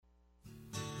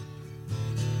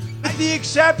the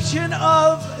exception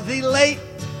of the late,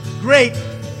 great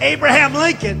Abraham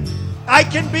Lincoln, I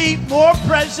can be more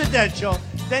presidential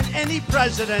than any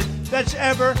president that's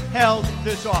ever held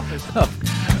this office.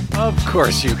 Of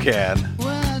course you can.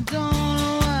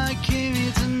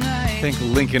 I think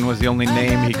Lincoln was the only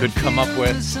name he could come up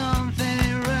with.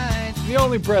 The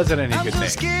only president he could name.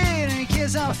 Scared in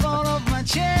case I fall off my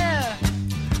chair,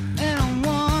 and I'm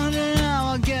wondering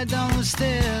how I'll get down the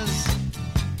stairs.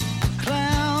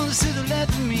 Clowns to the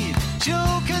left of me,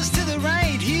 jokers to the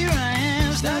right. Here I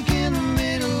am, stuck in the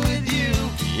middle with you.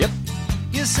 Yep.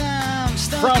 Yes, I'm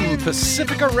stuck From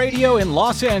Pacifica Radio in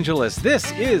Los Angeles, this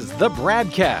is the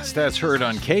BradCast. That's heard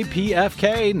on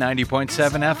KPFK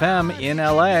 90.7 FM in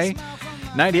LA,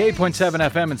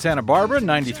 98.7 FM in Santa Barbara,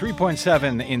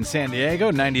 93.7 in San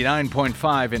Diego,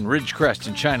 99.5 in Ridgecrest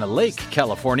and China Lake,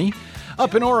 California.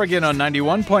 Up in Oregon on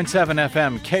 91.7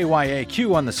 FM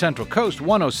KYAQ on the Central Coast,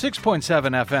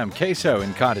 106.7 FM Queso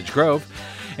in Cottage Grove.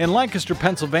 In Lancaster,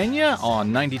 Pennsylvania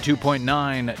on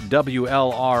 92.9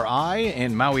 WLRI.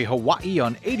 In Maui, Hawaii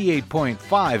on 88.5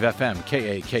 FM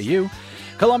KAKU.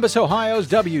 Columbus, Ohio's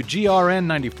WGRN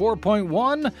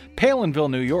 94.1.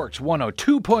 Palinville, New York's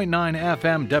 102.9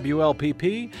 FM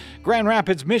WLPP. Grand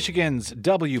Rapids, Michigan's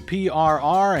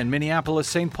WPRR. And Minneapolis,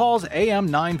 St. Paul's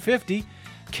AM 950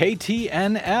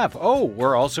 KTNF. Oh,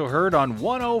 we're also heard on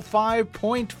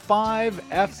 105.5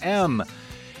 FM.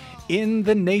 In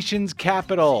the nation's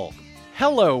capital.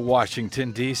 Hello,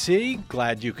 Washington, D.C.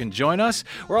 Glad you can join us.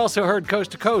 We're also heard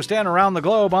coast to coast and around the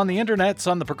globe on the internets,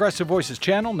 on the Progressive Voices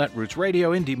channel, Netroots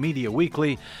Radio, Indie Media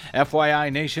Weekly,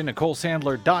 FYI Nation,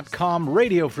 NicoleSandler.com,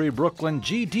 Radio Free Brooklyn,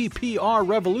 GDPR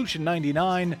Revolution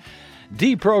 99,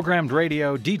 Deprogrammed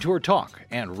Radio, Detour Talk,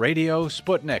 and Radio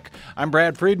Sputnik. I'm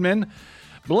Brad Friedman.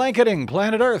 Blanketing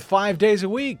planet Earth 5 days a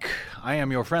week. I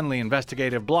am your friendly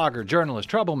investigative blogger, journalist,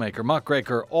 troublemaker,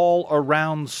 muckraker,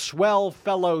 all-around swell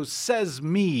fellow, says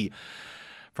me.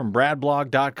 From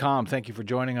bradblog.com, thank you for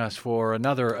joining us for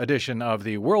another edition of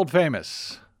the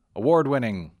world-famous,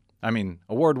 award-wanting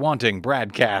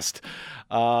BradCast.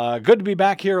 Good to be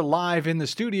back here live in the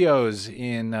studios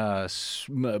in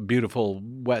beautiful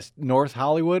North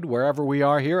Hollywood, wherever we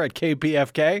are here at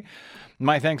KPFK.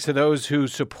 My thanks to those who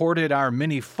supported our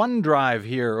mini fund drive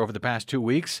here over the past 2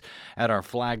 weeks at our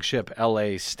flagship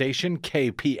LA station,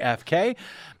 KPFK.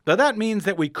 But that means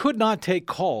that we could not take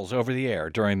calls over the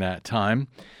air during that time.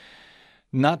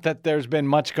 Not that there's been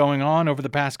much going on over the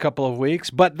past couple of weeks,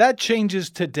 but that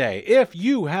changes today. If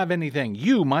you have anything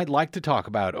you might like to talk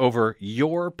about over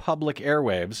your public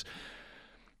airwaves,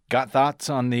 got thoughts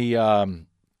on the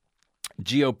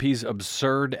GOP's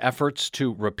absurd efforts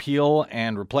to repeal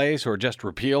and replace or just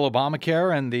repeal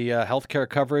Obamacare and the health care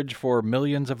coverage for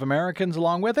millions of Americans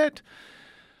along with it?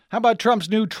 How about Trump's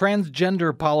new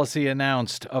transgender policy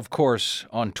announced, of course,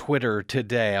 on Twitter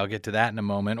today? I'll get to that in a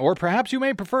moment. Or perhaps you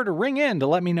may prefer to ring in to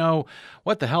let me know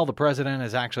what the hell the president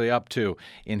is actually up to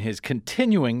in his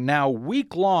continuing, now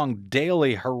week-long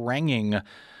daily haranguing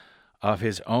of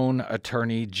his own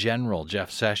Attorney General,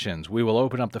 Jeff Sessions. We will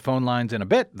open up the phone lines in a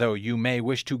bit, though you may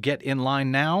wish to get in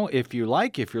line now if you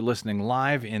like, if you're listening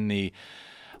live in the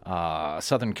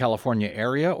Southern California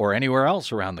area or anywhere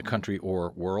else around the country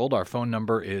or world. Our phone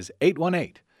number is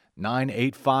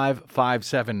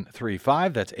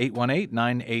 818-985-5735. That's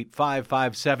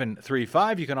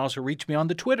 818-985-5735. You can also reach me on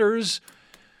the Twitters,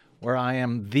 where I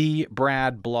am the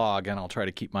Brad Blog, and I'll try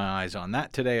to keep my eyes on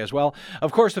that today as well.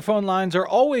 Of course, the phone lines are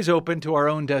always open to our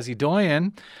own Desi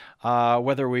Doyen.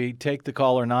 Whether we take the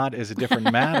call or not is a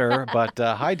different matter. But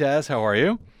hi, Des. How are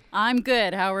you? I'm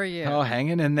good. How are you? Oh,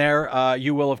 hanging in there.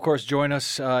 You will, of course, join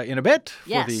us in a bit for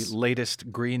the Yes.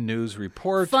 latest Green News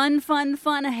Report. Fun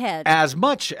ahead. As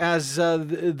much as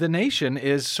the nation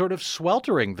is sort of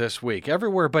sweltering this week,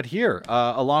 everywhere but here,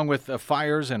 along with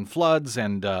fires and floods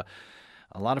and a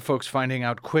lot of folks finding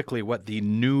out quickly what the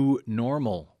new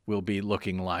normal will be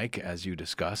looking like, as you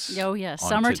discuss. Oh, yes.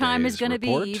 Summertime is going to be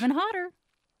even hotter.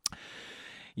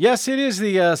 Yes, it is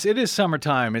it is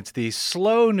summertime. It's the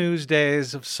slow news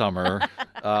days of summer,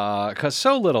 because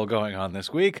so little going on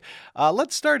this week.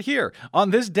 Let's start here.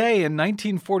 On this day in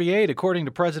 1948, according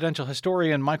to presidential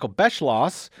historian Michael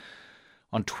Beschloss,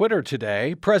 on Twitter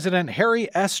today, President Harry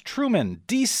S. Truman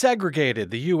desegregated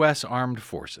the U.S. Armed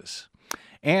Forces.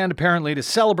 And apparently to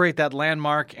celebrate that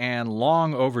landmark and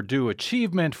long overdue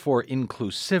achievement for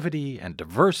inclusivity and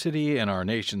diversity in our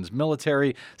nation's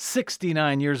military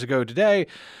 69 years ago today,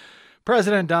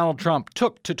 President Donald Trump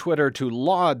took to Twitter to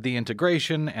laud the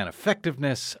integration and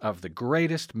effectiveness of the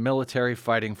greatest military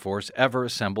fighting force ever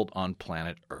assembled on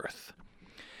planet Earth.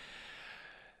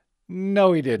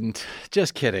 No, he didn't.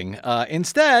 Just kidding.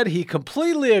 Instead, he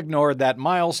completely ignored that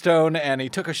milestone and he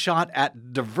took a shot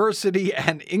at diversity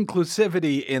and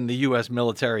inclusivity in the U.S.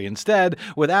 military instead,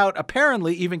 without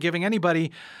apparently even giving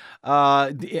anybody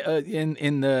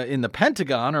in the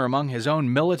Pentagon or among his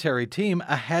own military team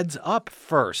a heads up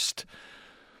first.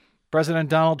 President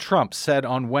Donald Trump said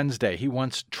on Wednesday he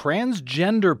wants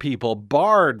transgender people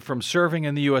barred from serving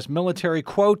in the U.S. military,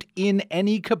 quote, in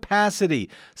any capacity,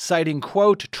 citing,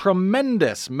 quote,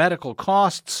 tremendous medical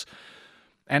costs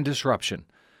and disruption.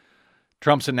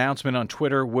 Trump's announcement on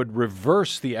Twitter would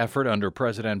reverse the effort under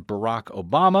President Barack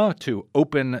Obama to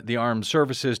open the armed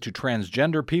services to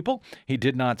transgender people. He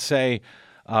did not say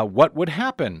what would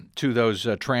happen to those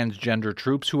transgender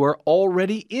troops who are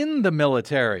already in the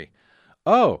military.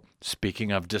 Oh,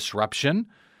 speaking of disruption,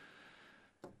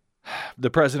 the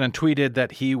president tweeted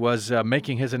that he was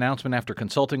making his announcement after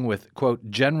consulting with, quote,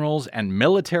 generals and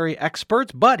military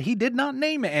experts, but he did not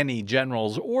name any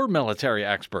generals or military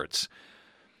experts.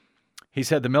 He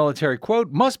said the military,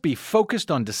 quote, must be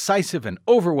focused on decisive and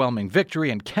overwhelming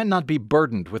victory and cannot be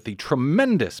burdened with the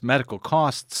tremendous medical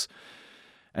costs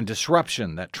and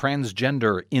disruption that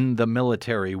transgender in the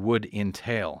military would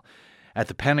entail. At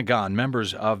the Pentagon,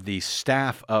 members of the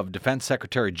staff of Defense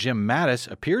Secretary Jim Mattis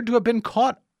appeared to have been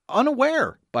caught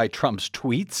unaware by Trump's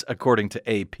tweets, according to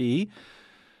AP. The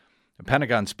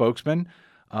Pentagon spokesman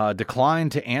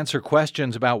declined to answer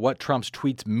questions about what Trump's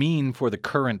tweets mean for the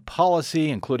current policy,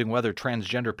 including whether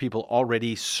transgender people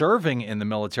already serving in the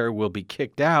military will be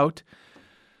kicked out.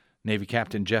 Navy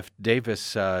Captain Jeff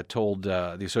Davis told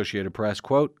the Associated Press,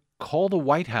 quote, call the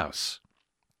White House.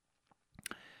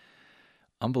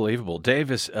 Unbelievable.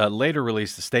 Davis later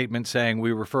released a statement saying,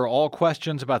 we refer all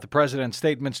questions about the president's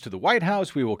statements to the White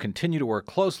House. We will continue to work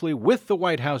closely with the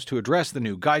White House to address the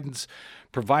new guidance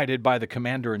provided by the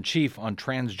commander-in-chief on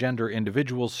transgender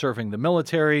individuals serving the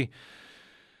military,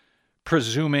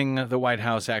 presuming the White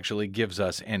House actually gives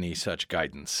us any such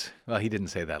guidance. Well, he didn't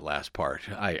say that last part.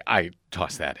 I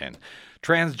tossed that in.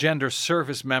 Transgender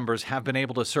service members have been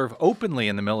able to serve openly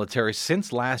in the military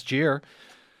since last year.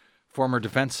 Former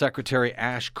Defense Secretary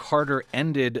Ash Carter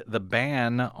ended the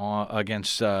ban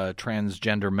against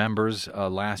transgender members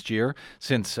last year.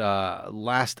 Since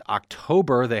last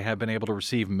October, they have been able to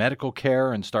receive medical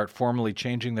care and start formally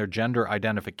changing their gender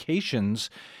identifications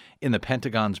in the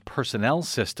Pentagon's personnel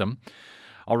system.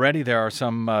 Already, there are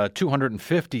some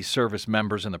 250 service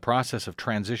members in the process of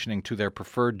transitioning to their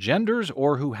preferred genders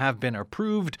or who have been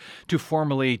approved to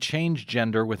formally change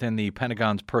gender within the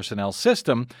Pentagon's personnel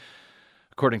system.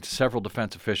 According to several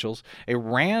defense officials, a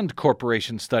RAND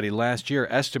Corporation study last year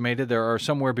estimated there are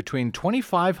somewhere between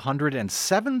 2,500 and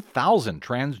 7,000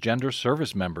 transgender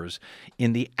service members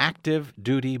in the active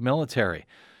duty military.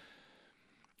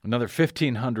 Another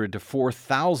 1,500 to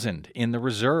 4,000 in the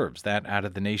reserves, that out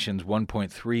of the nation's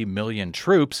 1.3 million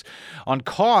troops. On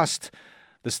cost,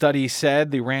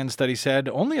 the RAND study said,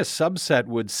 only a subset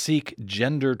would seek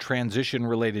gender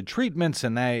transition-related treatments,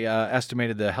 and they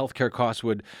estimated the healthcare costs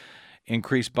would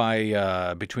increase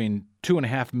by between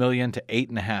 $2.5 million to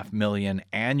 $8.5 million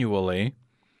annually.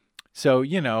 So,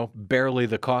 barely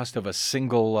the cost of a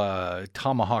single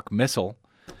Tomahawk missile.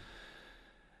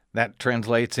 That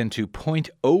translates into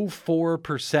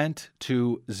 0.04%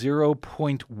 to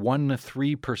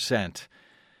 0.13%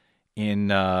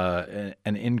 in an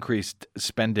increased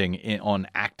spending on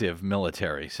active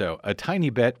military. So a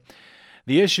tiny bit.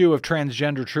 The issue of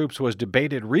transgender troops was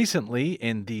debated recently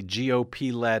in the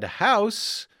GOP-led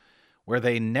House, where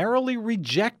they narrowly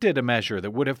rejected a measure that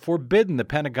would have forbidden the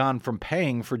Pentagon from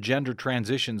paying for gender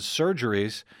transition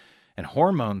surgeries and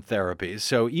hormone therapies.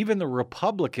 So even the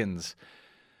Republicans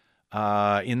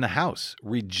in the House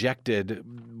rejected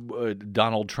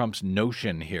Donald Trump's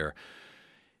notion here.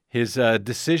 His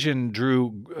decision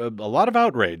drew a lot of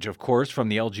outrage, of course, from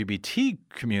the LGBT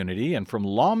community and from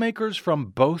lawmakers from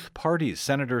both parties.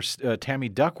 Senator Tammy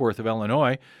Duckworth of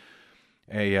Illinois,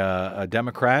 a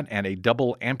Democrat and a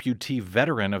double amputee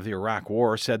veteran of the Iraq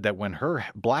War, said that when her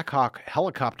Black Hawk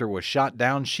helicopter was shot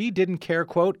down, she didn't care,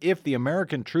 quote, if the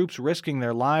American troops risking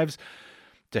their lives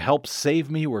to help save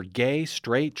me were gay,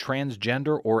 straight,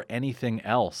 transgender, or anything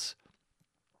else.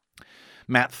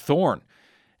 Matt Thorne,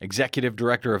 Executive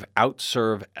Director of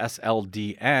OutServe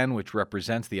SLDN, which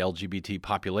represents the LGBT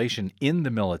population in the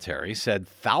military, said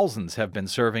thousands have been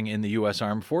serving in the U.S.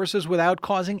 Armed Forces without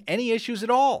causing any issues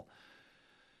at all.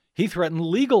 He threatened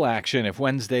legal action if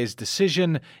Wednesday's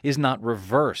decision is not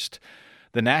reversed.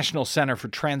 The National Center for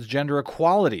Transgender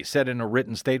Equality said in a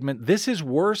written statement, "This is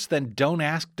worse than don't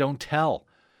ask, don't tell.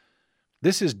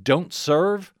 This is don't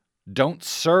serve, don't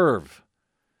serve."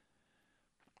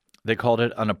 They called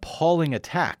it an appalling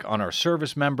attack on our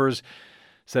service members,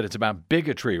 said it's about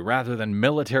bigotry rather than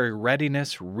military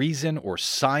readiness, reason, or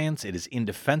science. It is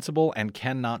indefensible and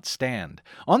cannot stand.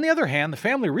 On the other hand, the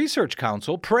Family Research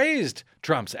Council praised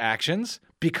Trump's actions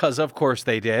because, of course,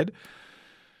 they did.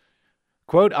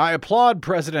 Quote, I applaud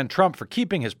President Trump for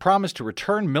keeping his promise to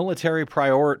return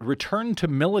to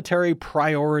military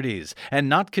priorities and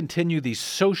not continue the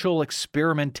social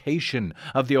experimentation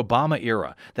of the Obama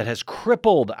era that has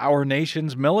crippled our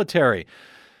nation's military,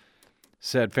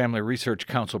 said Family Research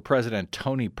Council President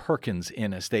Tony Perkins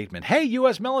in a statement. Hey,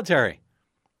 U.S. military,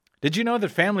 did you know that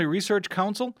Family Research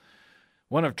Council,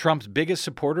 one of Trump's biggest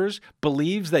supporters,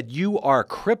 believes that you are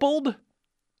crippled?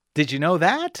 Did you know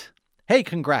that? Hey,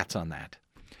 congrats on that.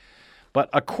 But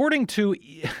according to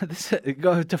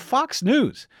Fox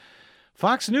News,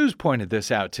 Fox News pointed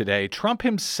this out today. Trump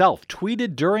himself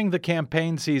tweeted during the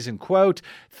campaign season, quote,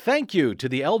 thank you to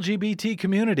the LGBT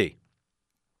community.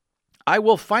 I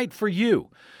will fight for you,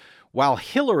 while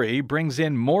Hillary brings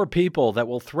in more people that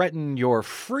will threaten your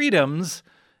freedoms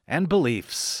and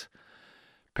beliefs.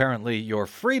 Apparently, your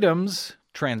freedoms,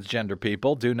 transgender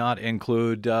people, do not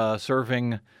include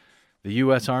serving the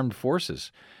U.S. Armed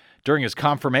Forces. During his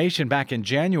confirmation back in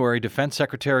January, Defense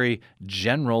Secretary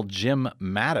General Jim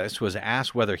Mattis was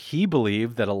asked whether he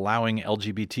believed that allowing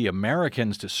LGBT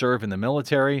Americans to serve in the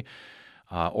military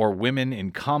or women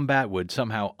in combat would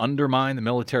somehow undermine the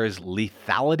military's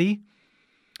lethality.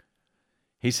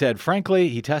 He said, frankly,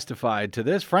 he testified to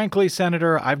this, frankly,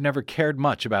 Senator, I've never cared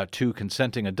much about two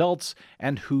consenting adults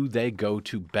and who they go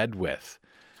to bed with.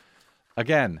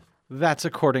 Again, that's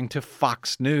according to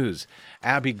Fox News.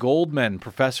 Abby Goldman,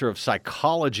 professor of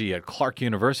psychology at Clark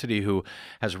University, who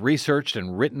has researched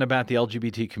and written about the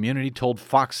LGBT community, told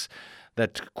Fox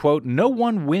that, quote, no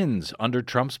one wins under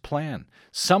Trump's plan.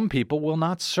 Some people will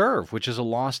not serve, which is a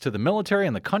loss to the military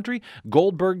and the country.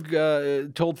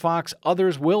 Goldberg told Fox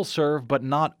others will serve, but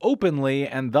not openly,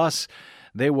 and thus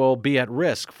they will be at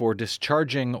risk for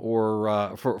discharging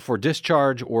or for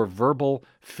discharge or verbal,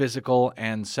 physical,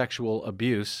 and sexual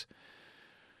abuse.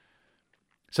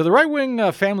 So the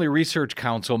right-wing Family Research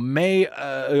Council may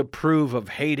approve of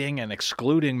hating and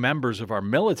excluding members of our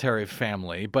military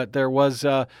family, but there was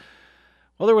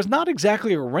not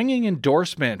exactly a ringing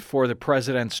endorsement for the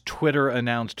president's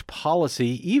Twitter-announced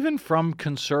policy, even from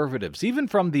conservatives, even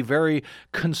from the very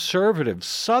conservative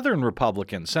Southern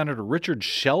Republican, Senator Richard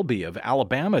Shelby of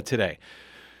Alabama today.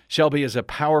 Shelby is a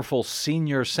powerful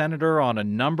senior senator on a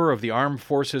number of the armed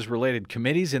forces-related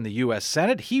committees in the U.S.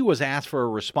 Senate. He was asked for a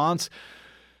response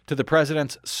to the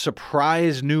president's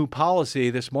surprise new policy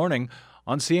this morning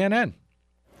on CNN.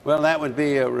 Well, that would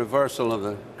be a reversal of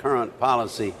the current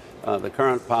policy. The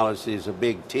current policy is a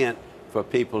big tent for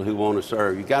people who want to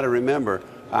serve. You got to remember,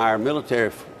 our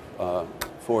military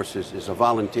forces is a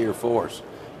volunteer force.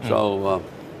 So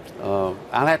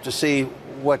I'll have to see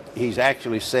what he's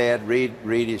actually said,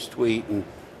 read his tweet, and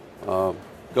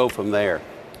go from there.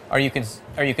 Are you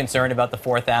concerned about the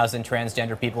 4,000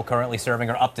 transgender people currently serving,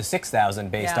 or up to 6,000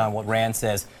 based on what Rand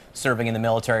says serving in the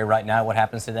military right now? What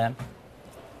happens to them?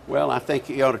 Well, I think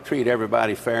you ought to treat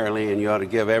everybody fairly, and you ought to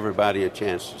give everybody a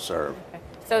chance to serve.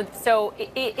 Okay. So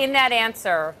in that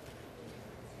answer,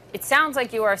 it sounds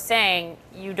like you are saying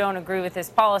you don't agree with this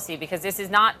policy because this is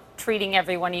not treating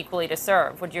everyone equally to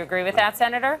serve. Would you agree with that,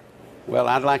 Senator? Well,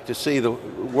 I'd like to see the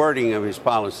wording of his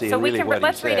policy so and really what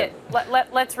let's he said. Read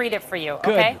it. Let's read it for you,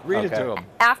 Good. okay? Read it to him.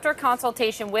 After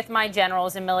consultation with my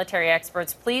generals and military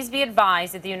experts, please be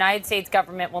advised that the United States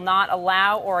government will not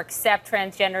allow or accept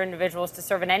transgender individuals to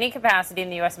serve in any capacity in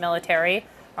the U.S. military.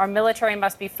 Our military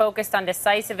must be focused on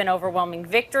decisive and overwhelming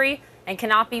victory and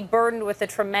cannot be burdened with the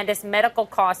tremendous medical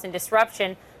costs and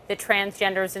disruption that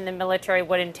transgenders in the military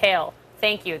would entail.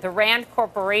 Thank you. The Rand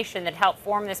Corporation that helped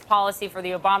form this policy for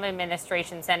the Obama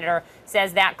administration, Senator,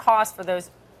 says that cost for those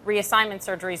reassignment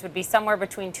surgeries would be somewhere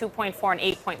between $2.4 and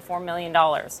 $8.4 million.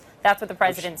 That's what the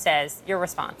president says. Your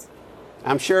response?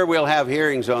 I'm sure we'll have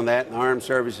hearings on that in the Armed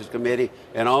Services Committee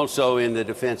and also in the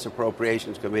Defense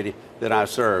Appropriations Committee that I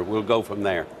serve. We'll go from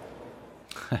there.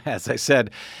 As I said,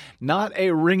 not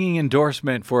a ringing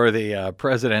endorsement for the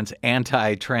president's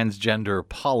anti-transgender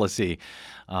policy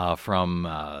from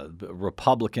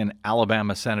Republican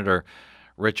Alabama Senator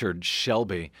Richard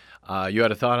Shelby. You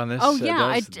had a thought on this? Oh,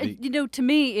 yeah. To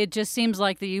me, it just seems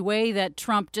like the way that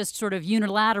Trump just sort of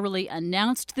unilaterally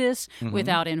announced this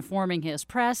without informing his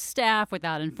press staff,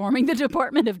 without informing the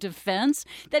Department of Defense,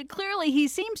 that clearly he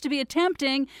seems to be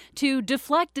attempting to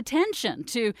deflect attention,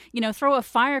 to, throw a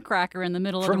firecracker in the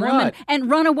middle of the room and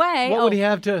run away. What would he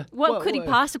have to... What could he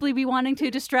possibly be wanting to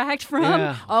distract from?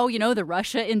 Yeah. The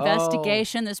Russia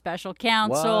investigation, the special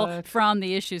counsel, from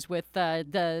the issues with the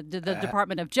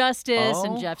Department of Justice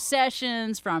and Jeff Sessions,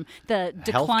 from the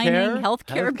declining health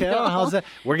care bill. How's that?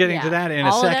 We're getting to that in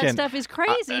a second. All of that stuff is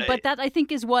crazy, but that I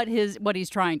think is what he's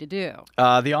trying to do.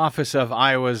 The office of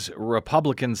Iowa's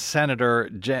Republican Senator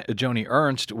Joni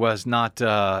Ernst was not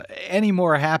any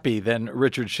more happy than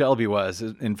Richard Shelby was.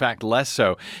 In fact, less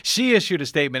so. She issued a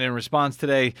statement in response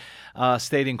today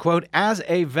stating, quote, "As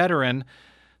a veteran,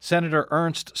 Senator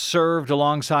Ernst served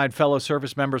alongside fellow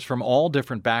service members from all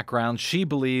different backgrounds. She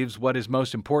believes what is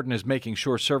most important is making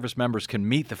sure service members can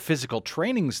meet the physical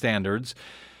training standards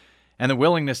and the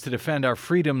willingness to defend our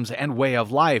freedoms and way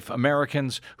of life.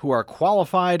 Americans who are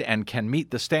qualified and can meet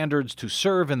the standards to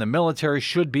serve in the military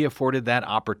should be afforded that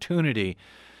opportunity."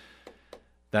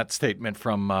 That statement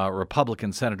from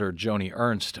Republican Senator Joni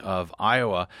Ernst of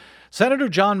Iowa. Senator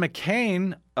John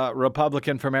McCain,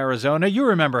 Republican from Arizona, you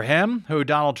remember him, who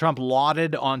Donald Trump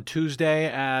lauded on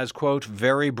Tuesday as, quote,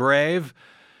 very brave,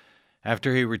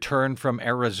 after he returned from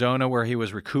Arizona where he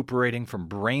was recuperating from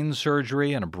brain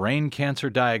surgery and a brain cancer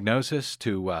diagnosis.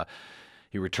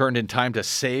 He returned in time to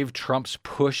save Trump's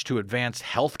push to advance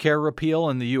health care repeal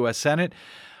in the U.S. Senate.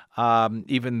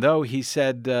 Even though he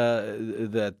said Trump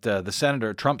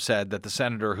said that the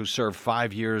senator who served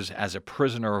 5 years as a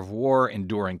prisoner of war,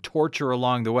 enduring torture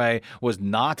along the way, was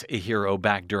not a hero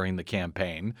back during the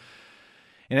campaign.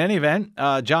 In any event,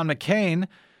 John McCain,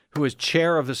 who is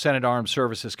chair of the Senate Armed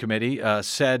Services Committee,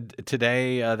 said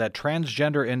today that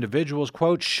transgender individuals,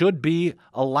 quote, should be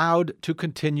allowed to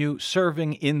continue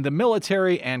serving in the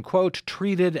military and, quote,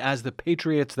 treated as the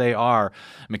patriots they are.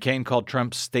 McCain called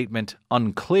Trump's statement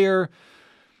unclear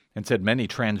and said many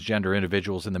transgender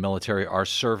individuals in the military are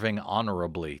serving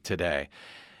honorably today.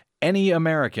 Any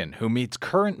American who meets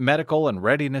current medical and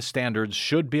readiness standards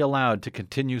should be allowed to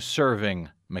continue serving,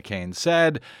 McCain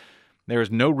said. There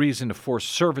is no reason to force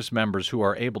service members who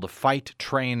are able to fight,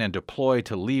 train, and deploy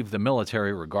to leave the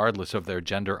military regardless of their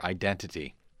gender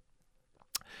identity.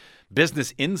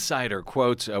 Business Insider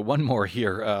quotes, one more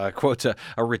here, quotes a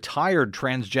retired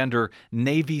transgender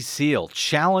Navy SEAL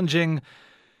challenging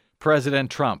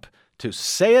President Trump to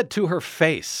say it to her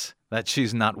face that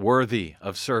she's not worthy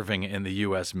of serving in the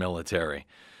U.S. military.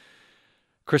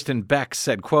 Kristen Beck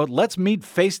said, quote, let's meet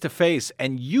face to face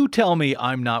and you tell me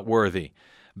I'm not worthy.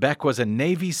 Beck was a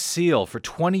Navy SEAL for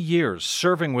 20 years,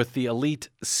 serving with the elite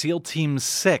SEAL Team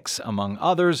 6, among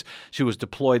others. She was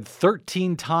deployed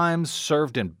 13 times,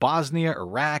 served in Bosnia,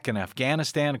 Iraq, and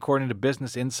Afghanistan, according to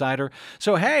Business Insider.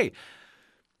 So, hey,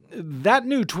 that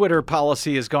new Twitter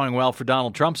policy is going well for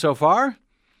Donald Trump so far.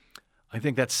 I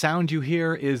think that sound you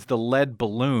hear is the lead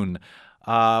balloon.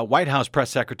 White House Press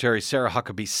Secretary Sarah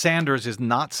Huckabee Sanders is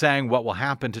not saying what will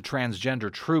happen to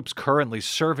transgender troops currently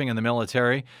serving in the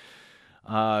military.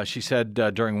 She said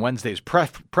during Wednesday's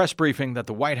press briefing that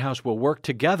the White House will work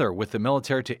together with the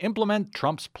military to implement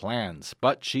Trump's plans,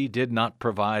 but she did not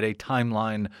provide a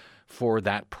timeline for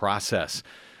that process.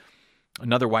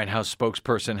 Another White House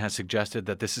spokesperson has suggested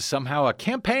that this is somehow a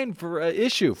campaign for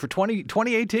issue for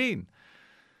 2018.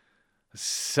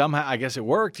 Somehow, I guess it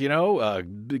worked,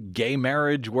 gay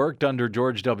marriage worked under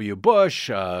George W. Bush.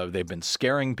 They've been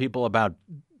scaring people about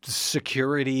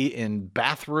security in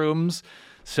bathrooms.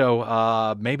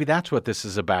 So maybe that's what this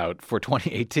is about for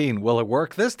 2018. Will it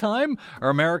work this time? Are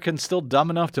Americans still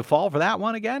dumb enough to fall for that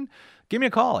one again? Give me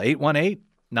a call,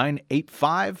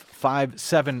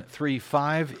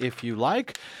 818-985-5735 if you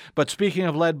like. But speaking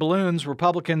of lead balloons,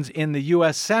 Republicans in the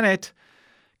U.S. Senate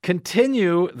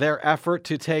continue their effort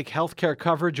to take health care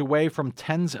coverage away from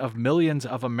tens of millions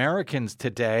of Americans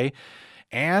today.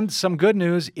 And some good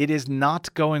news, it is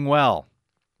not going well.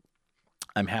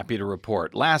 I'm happy to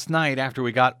report. Last night, after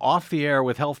we got off the air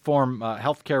with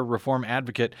healthcare reform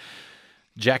advocate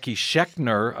Jackie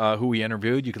Schechtner, who we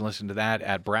interviewed, you can listen to that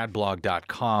at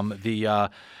bradblog.com, the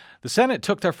Senate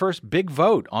took their first big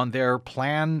vote on their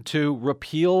plan to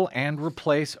repeal and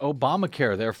replace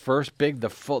Obamacare, their first big, the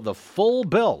full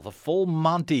bill, the full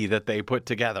Monty that they put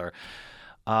together.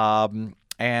 And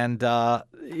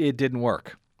it didn't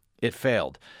work. It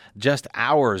failed. Just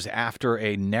hours after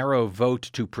a narrow vote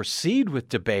to proceed with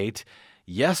debate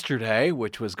yesterday,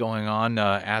 which was going on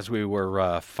as we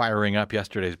were firing up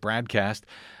yesterday's BradCast,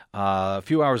 A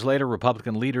few hours later,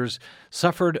 Republican leaders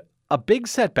suffered a big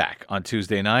setback on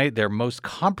Tuesday night. Their most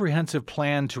comprehensive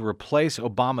plan to replace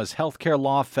Obama's health care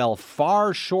law fell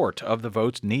far short of the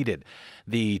votes needed.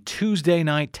 The Tuesday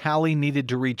night tally needed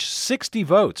to reach 60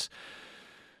 votes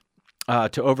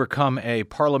to overcome a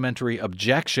parliamentary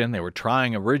objection. They were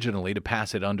trying originally to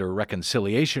pass it under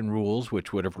reconciliation rules,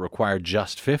 which would have required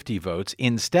just 50 votes.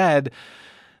 Instead,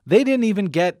 they didn't even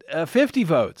get 50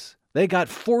 votes. They got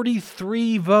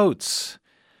 43 votes.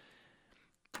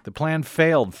 The plan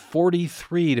failed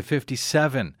 43 to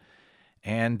 57.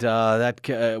 And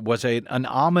that was an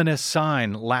ominous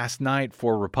sign last night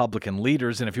for Republican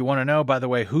leaders. And if you want to know, by the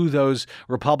way, who those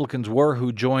Republicans were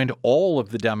who joined all of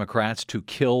the Democrats to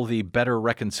kill the Better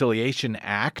Reconciliation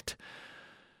Act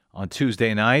on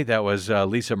Tuesday night, that was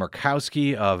Lisa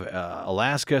Murkowski of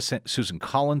Alaska, Susan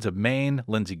Collins of Maine,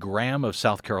 Lindsey Graham of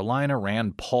South Carolina,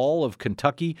 Rand Paul of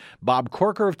Kentucky, Bob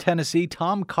Corker of Tennessee,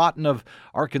 Tom Cotton of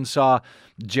Arkansas,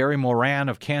 Jerry Moran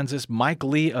of Kansas, Mike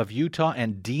Lee of Utah,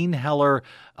 and Dean Heller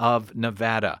of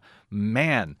Nevada.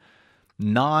 Man,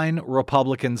 9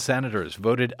 Republican senators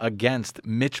voted against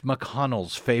Mitch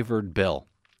McConnell's favored bill.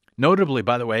 Notably,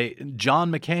 by the way,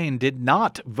 John McCain did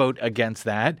not vote against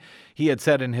that. He had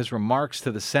said in his remarks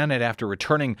to the Senate after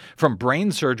returning from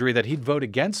brain surgery that he'd vote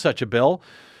against such a bill,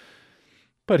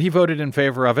 but he voted in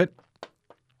favor of it.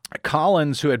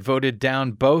 Collins, who had voted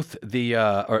down both the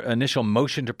initial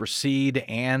motion to proceed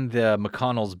and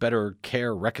McConnell's Better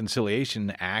Care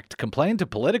Reconciliation Act, complained to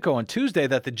Politico on Tuesday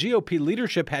that the GOP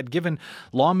leadership had given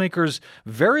lawmakers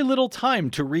very little time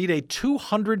to read a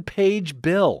 200-page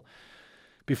bill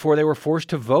before they were forced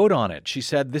to vote on it. She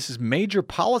said, "This is major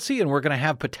policy, and we're going to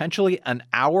have potentially an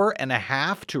hour and a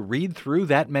half to read through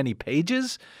that many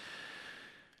pages."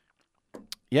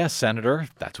 Yes, Senator,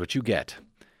 that's what you get.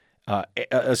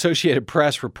 Associated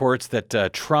Press reports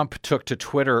that Trump took to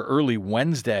Twitter early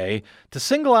Wednesday to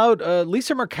single out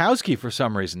Lisa Murkowski for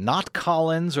some reason, not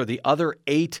Collins or the other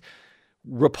 8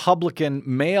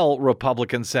 male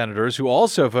Republican senators who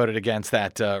also voted against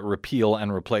that repeal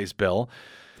and replace bill.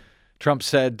 Trump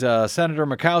said, Senator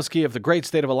Murkowski of the great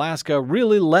state of Alaska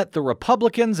really let the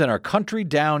Republicans and our country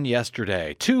down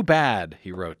yesterday. Too bad,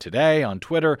 he wrote today on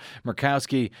Twitter.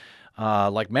 Murkowski,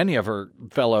 like many of her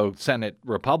fellow Senate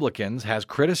Republicans, has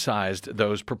criticized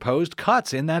those proposed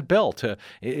cuts in that bill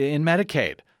in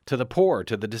Medicaid, to the poor,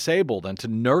 to the disabled, and to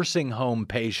nursing home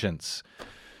patients.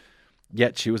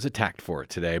 Yet she was attacked for it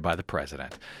today by the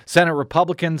president. Senate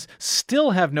Republicans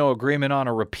still have no agreement on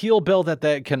a repeal bill that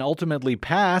they can ultimately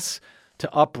pass to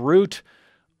uproot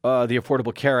the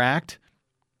Affordable Care Act,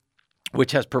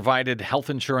 which has provided health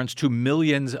insurance to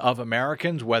millions of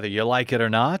Americans, whether you like it or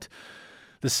not.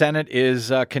 The Senate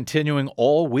is continuing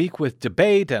all week with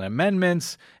debate and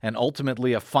amendments and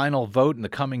ultimately a final vote in the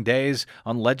coming days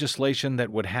on legislation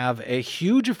that would have a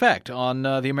huge effect on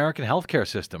the American healthcare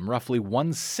system, roughly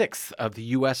 1/6 of the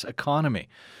U.S. economy.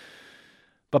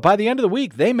 But by the end of the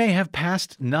week, they may have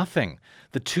passed nothing.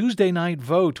 The Tuesday night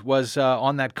vote was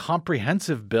on that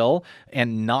comprehensive bill,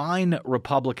 and 9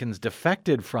 Republicans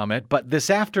defected from it. But this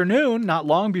afternoon, not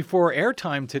long before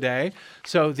airtime today,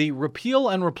 so the repeal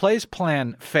and replace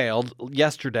plan failed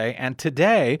yesterday, and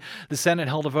today the Senate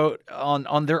held a vote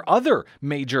on their other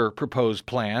major proposed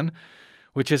plan,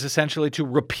 which is essentially to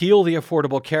repeal the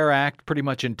Affordable Care Act pretty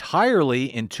much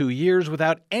entirely in 2 years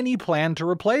without any plan to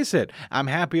replace it. I'm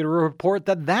happy to report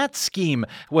that scheme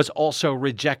was also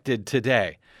rejected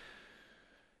today,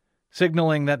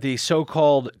 signaling that the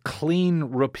so-called clean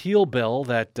repeal bill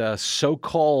that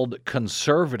so-called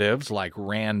conservatives like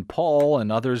Rand Paul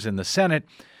and others in the Senate,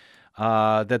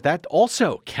 that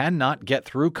also cannot get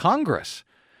through Congress.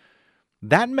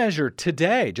 That measure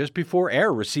today, just before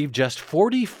air, received just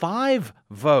 45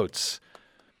 votes.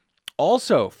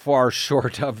 Also far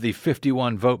short of the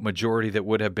 51-vote majority that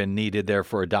would have been needed there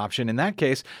for adoption. In that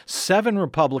case, 7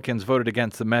 Republicans voted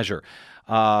against the measure.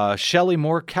 Shelley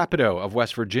Moore Capito of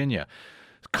West Virginia,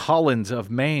 Collins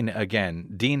of Maine again,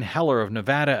 Dean Heller of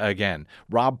Nevada again,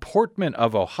 Rob Portman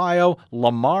of Ohio,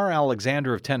 Lamar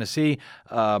Alexander of Tennessee,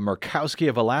 Murkowski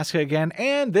of Alaska again,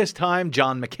 and this time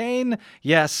John McCain.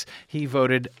 Yes, he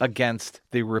voted against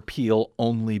the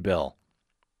repeal-only bill.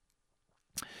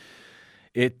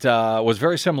 It was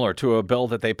very similar to a bill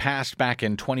that they passed back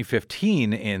in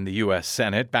 2015 in the U.S.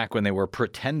 Senate, back when they were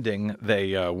pretending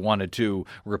they wanted to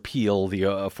repeal the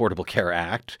Affordable Care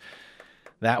Act.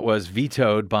 That was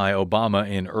vetoed by Obama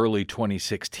in early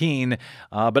 2016.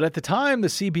 But at the time, the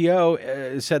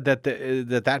CBO said that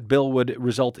that bill would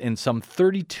result in some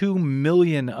 32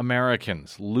 million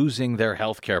Americans losing their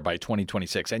health care by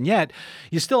 2026. And yet,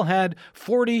 you still had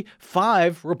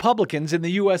 45 Republicans in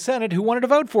the U.S. Senate who wanted to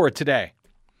vote for it today.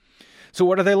 So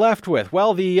what are they left with?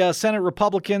 Well, the Senate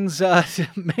Republicans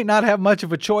may not have much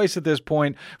of a choice at this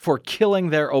point for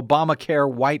killing their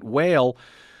Obamacare white whale,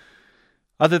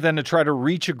 other than to try to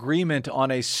reach agreement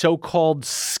on a so-called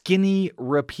skinny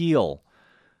repeal.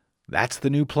 That's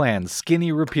the new plan,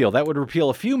 skinny repeal. That would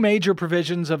repeal a few major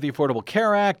provisions of the Affordable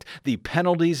Care Act, the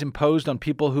penalties imposed on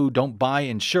people who don't buy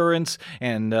insurance,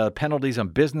 and penalties on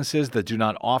businesses that do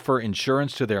not offer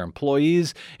insurance to their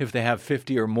employees if they have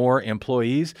 50 or more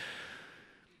employees.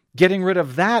 Getting rid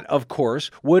of that, of course,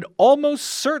 would almost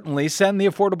certainly send the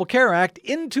Affordable Care Act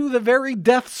into the very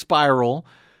death spiral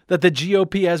that the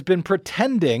GOP has been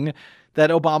pretending that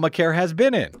Obamacare has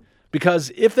been in.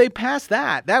 Because if they pass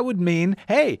that, that would mean,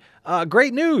 hey,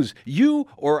 great news. You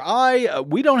or I,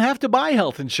 we don't have to buy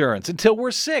health insurance until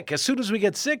we're sick. As soon as we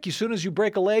get sick, as soon as you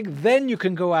break a leg, then you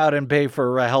can go out and pay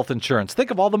for health insurance.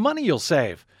 Think of all the money you'll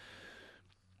save.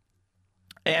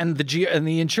 And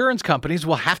the insurance companies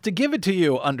will have to give it to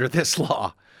you under this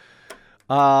law.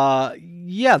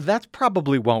 Yeah, that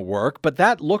probably won't work, but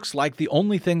that looks like the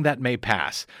only thing that may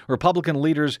pass. Republican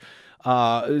leaders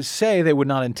say they would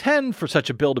not intend for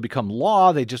such a bill to become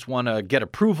law. They just want to get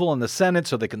approval in the Senate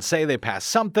so they can say they passed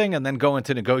something and then go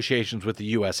into negotiations with the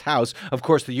U.S. House. Of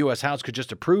course, the U.S. House could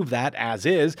just approve that as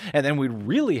is, and then we'd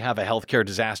really have a healthcare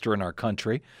disaster in our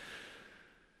country.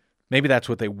 Maybe that's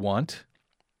what they want.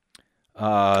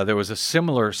 There was a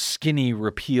similar skinny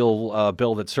repeal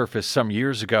bill that surfaced some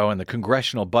years ago, and the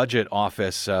Congressional Budget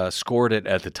Office scored it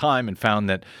at the time and found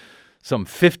that some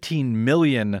 15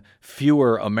 million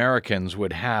fewer Americans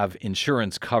would have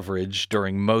insurance coverage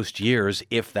during most years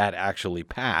if that actually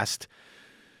passed.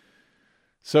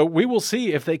 So we will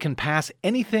see if they can pass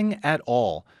anything at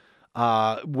all.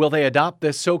 Will they adopt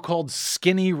this so-called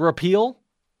skinny repeal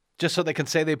just so they can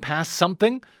say they passed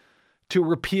something to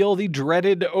repeal the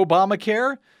dreaded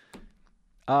Obamacare,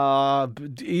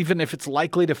 even if it's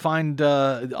unlikely to find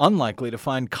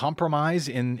compromise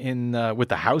in with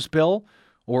the House bill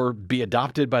or be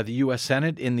adopted by the U.S.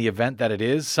 Senate in the event that it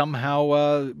is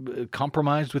somehow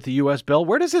compromised with the U.S. bill?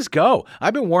 Where does this go?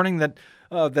 I've been warning that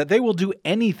they will do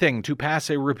anything to pass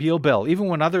a repeal bill, even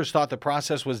when others thought the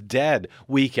process was dead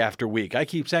week after week. I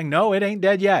keep saying, no, it ain't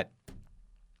dead yet.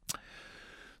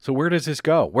 So where does this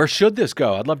go? Where should this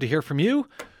go? I'd love to hear from you.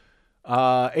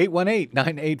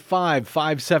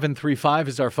 818-985-5735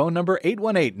 is our phone number.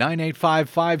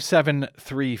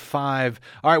 818-985-5735.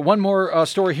 All right, one more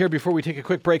story here before we take a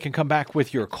quick break and come back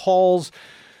with your calls.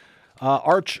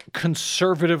 Arch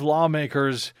conservative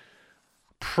lawmakers,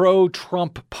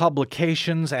 pro-Trump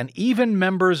publications, and even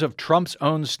members of Trump's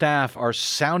own staff are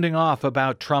sounding off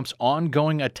about Trump's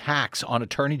ongoing attacks on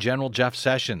Attorney General Jeff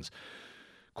Sessions,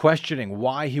 questioning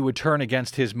why he would turn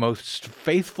against his most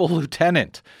faithful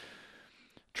lieutenant.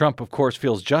 Trump, of course,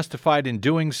 feels justified in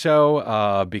doing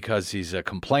so because he's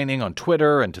complaining on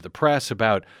Twitter and to the press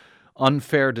about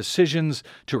unfair decisions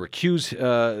to recuse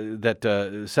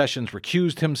Sessions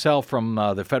recused himself from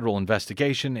the federal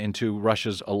investigation into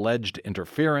Russia's alleged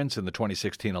interference in the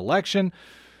 2016 election.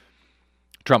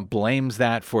 Trump blames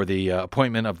that for the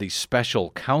appointment of the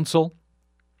special counsel.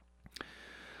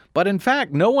 But in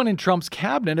fact, no one in Trump's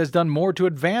cabinet has done more to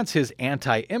advance his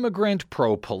anti-immigrant,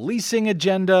 pro-policing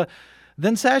agenda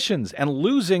than Sessions. And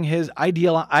losing his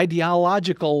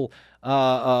ideological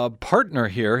partner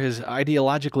here, his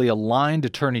ideologically aligned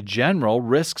attorney general,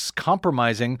 risks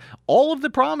compromising all of the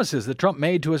promises that Trump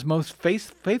made to his most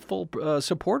faithful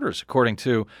supporters, according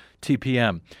to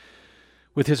TPM.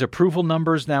 With his approval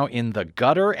numbers now in the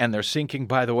gutter, and they're sinking,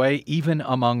 by the way, even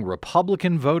among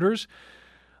Republican voters,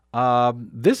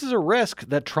 this is a risk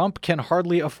that Trump can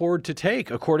hardly afford to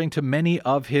take, according to many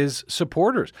of his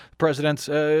supporters. The president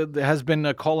has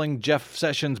been calling Jeff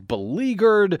Sessions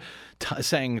beleaguered,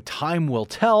 saying time will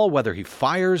tell whether he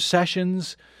fires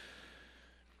Sessions.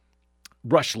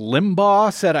 Rush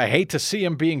Limbaugh said, "I hate to see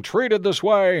him being treated this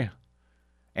way."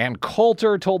 And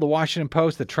Coulter told the Washington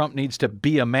Post that Trump needs to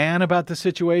be a man about the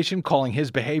situation, calling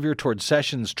his behavior toward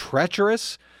Sessions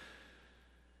treacherous.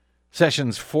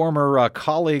 Sessions' former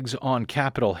colleagues on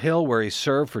Capitol Hill, where he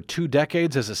served for 2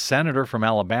 decades as a senator from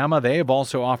Alabama, they have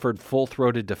also offered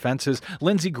full-throated defenses.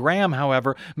 Lindsey Graham,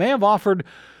 however, may have offered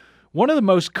one of the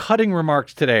most cutting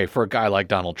remarks today for a guy like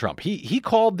Donald Trump. He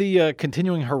called the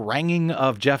continuing haranguing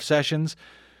of Jeff Sessions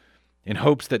in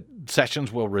hopes that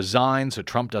Sessions will resign so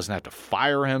Trump doesn't have to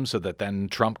fire him, so that then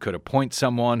Trump could appoint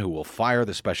someone who will fire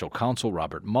the special counsel,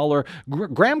 Robert Mueller.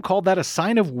 Graham called that a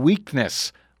sign of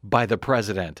weakness by the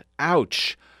president.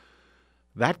 Ouch.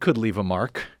 That could leave a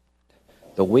mark.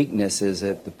 The weakness is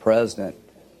that the president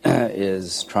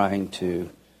is trying to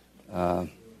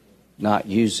not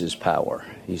use his power.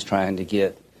 He's trying to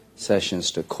get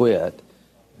Sessions to quit,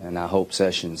 and I hope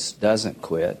Sessions doesn't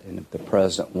quit. And if the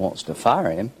president wants to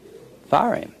fire him,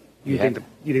 fire him. You think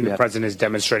the president is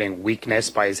demonstrating weakness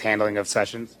by his handling of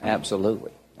Sessions?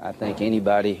 Absolutely. I think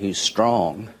anybody who's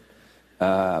strong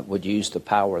would use the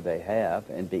power they have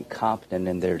and be competent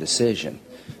in their decision.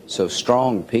 So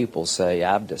strong people say,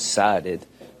 I've decided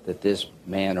that this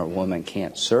man or woman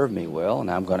can't serve me well, and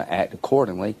I'm going to act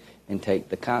accordingly and take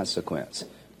the consequence.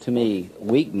 To me,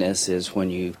 weakness is when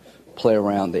you play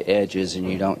around the edges and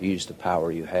you don't use the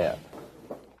power you have.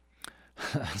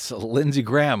 So Lindsey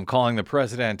Graham calling the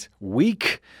president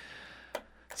weak.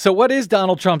 So what is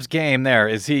Donald Trump's game there?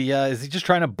 Is he just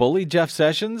trying to bully Jeff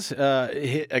Sessions?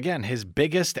 Again, his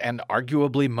biggest and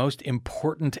arguably most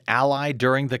important ally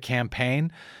during the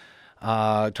campaign,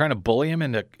 trying to bully him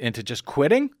into just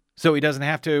quitting so he doesn't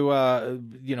have to,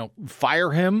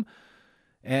 fire him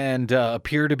and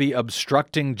appear to be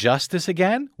obstructing justice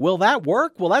again? Will that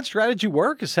work? Will that strategy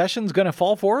work? Is Sessions going to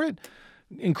fall for it?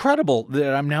 Incredible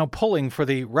that I'm now pulling for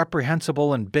the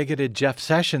reprehensible and bigoted Jeff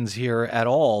Sessions here at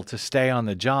all to stay on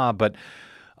the job. But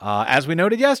as we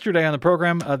noted yesterday on the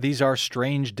program, these are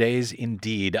strange days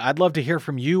indeed. I'd love to hear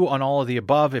from you on all of the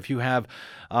above. If you have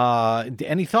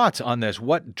any thoughts on this,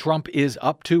 what Trump is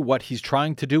up to, what he's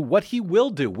trying to do, what he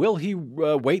will do. Will he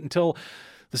wait until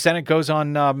the Senate goes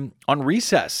on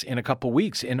recess in a couple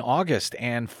weeks in August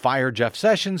and fire Jeff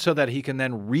Sessions so that he can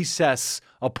then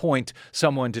appoint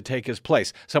someone to take his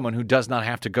place, someone who does not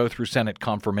have to go through Senate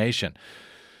confirmation?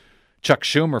 Chuck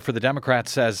Schumer for the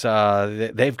Democrats says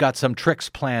they've got some tricks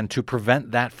planned to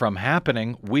prevent that from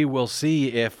happening. We will see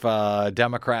if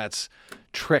Democrats'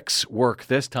 tricks work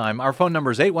this time. Our phone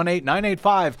number is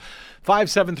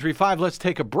 818-985-5735. Let's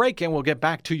take a break and we'll get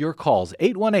back to your calls.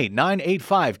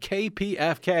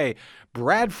 818-985-KPFK.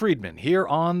 Brad Friedman here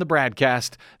on the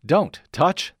BradCast. Don't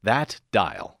touch that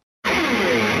dial.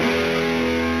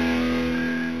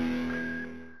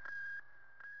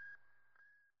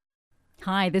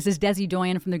 Hi, this is Desi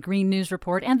Doyen from the Green News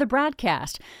Report and the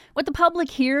BradCast. What the public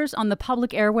hears on the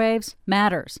public airwaves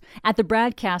matters. At the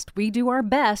BradCast, we do our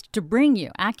best to bring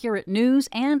you accurate news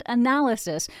and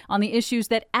analysis on the issues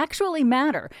that actually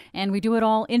matter, and we do it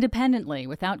all independently,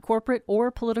 without corporate or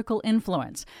political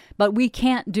influence. But we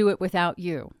can't do it without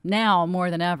you, now more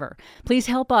than ever. Please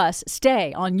help us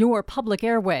stay on your public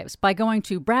airwaves by going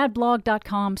to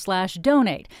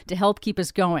bradblog.com/donate to help keep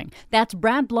us going. That's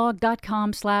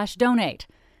bradblog.com/donate.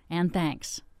 And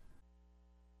thanks.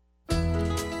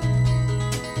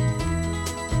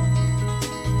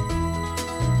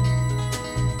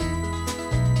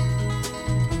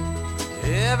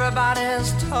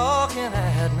 Everybody's talking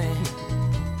at me.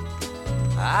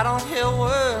 I don't hear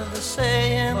words they're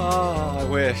saying. Oh, I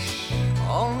wish.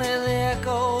 Only the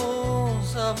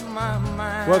echoes of my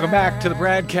mind. Welcome back to the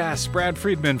BradCast. Brad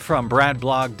Friedman from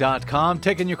bradblog.com.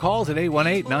 Taking your calls at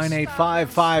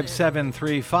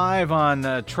 818-985-5735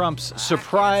 on Trump's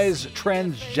surprise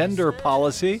transgender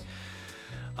policy.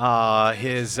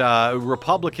 His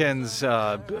Republicans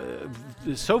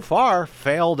so far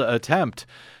failed attempt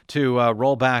to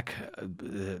roll back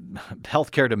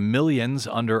health care to millions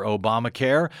under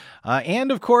Obamacare.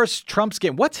 And, of course, Trump's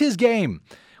game. What's his game?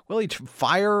 Will he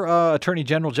fire Attorney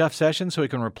General Jeff Sessions so he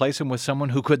can replace him with someone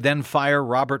who could then fire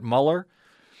Robert Mueller?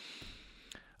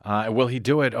 Will he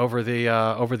do it over the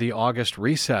August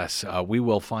recess? We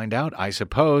will find out, I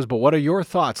suppose. But what are your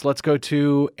thoughts? Let's go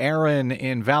to Aaron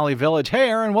in Valley Village. Hey,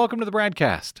 Aaron, welcome to the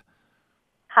BradCast.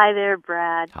 Hi there,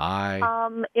 Brad. Hi.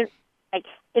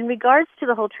 In regards to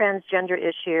the whole transgender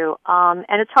issue, and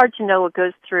it's hard to know what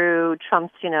goes through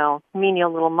Trump's,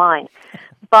 menial little mind.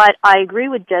 But I agree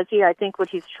with Desi. I think what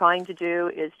he's trying to do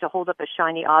is to hold up a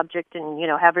shiny object and,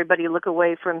 have everybody look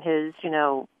away from his,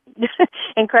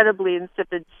 incredibly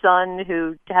insipid son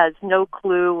who has no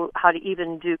clue how to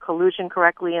even do collusion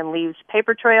correctly and leaves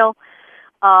paper trail,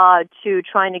 to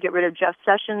trying to get rid of Jeff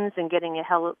Sessions and getting a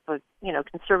hell of a,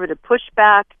 conservative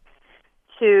pushback.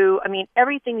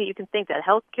 Everything that you can think. That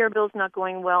health care bill is not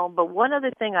going well. But one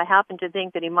other thing I happen to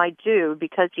think that he might do,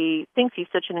 because he thinks he's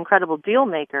such an incredible deal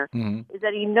maker, is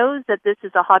that he knows that this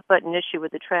is a hot button issue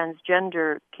with the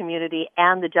transgender community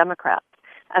and the Democrats.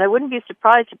 And I wouldn't be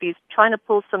surprised if he's trying to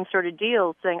pull some sort of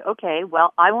deal saying, okay,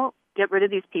 well, I won't get rid of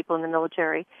these people in the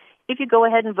military if you go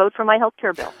ahead and vote for my health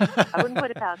care bill. I wouldn't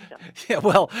put it past him. Yeah,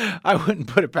 well, I wouldn't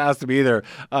put it past him either.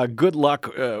 Good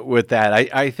luck with that.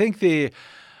 I think the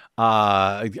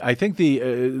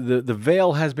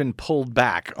veil has been pulled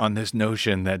back on this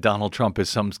notion that Donald Trump is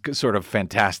some sort of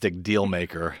fantastic deal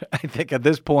maker. I think at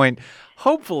this point,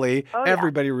 hopefully,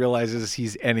 everybody realizes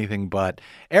he's anything but.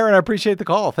 Aaron, I appreciate the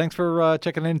call. Thanks for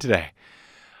checking in today.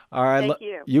 All right, Thank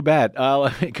you. You bet.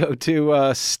 Let me go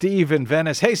to Steve in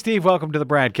Venice. Hey, Steve, welcome to the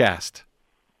BradCast.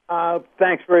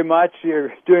 Thanks very much.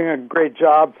 You're doing a great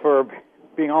job for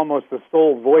being almost the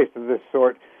sole voice of this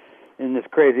sort in this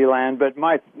crazy land. But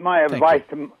my advice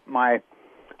to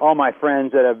all my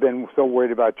friends that have been so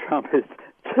worried about Trump is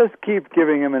just keep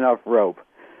giving him enough rope.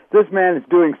 This man is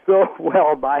doing so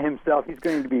well by himself. He's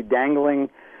going to be dangling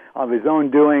of his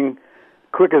own doing,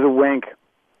 quick as a wink.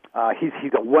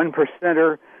 He's a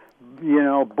one-percenter,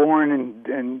 born and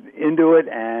into it,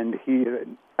 and he's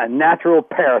a natural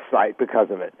parasite because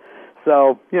of it.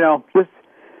 So, just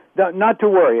not to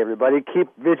worry, everybody. Keep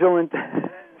vigilant.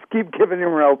 Keep giving him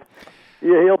rope.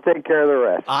 He'll take care of the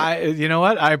rest. You know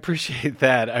what? I appreciate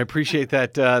that. I appreciate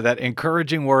that that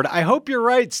encouraging word. I hope you're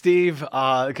right, Steve,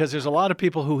 because there's a lot of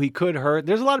people who he could hurt.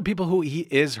 There's a lot of people who he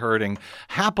is hurting.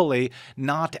 Happily,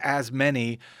 not as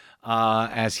many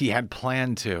as he had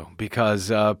planned to,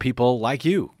 because people like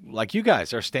you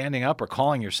guys are standing up or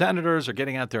calling your senators or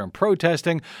getting out there and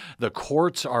protesting. The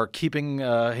courts are keeping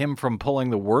him from pulling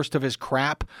the worst of his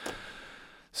crap.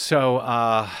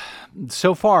 So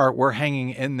far, we're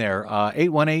hanging in there.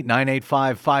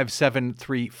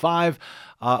 818-985-5735.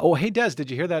 Hey, Des, did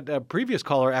you hear that previous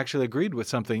caller actually agreed with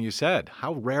something you said?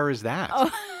 How rare is that? Oh.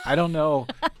 I don't know.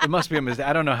 It must be a mistake.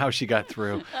 I don't know how she got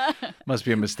through. Must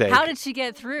be a mistake. How did she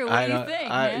get through? What do you think,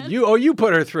 man? You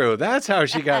put her through. That's how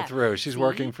she got through. She's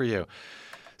working for you.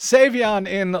 Savion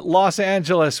in Los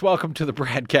Angeles, welcome to the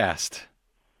BradCast.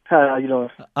 Hi, how you doing?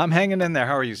 I'm hanging in there.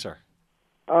 How are you, sir?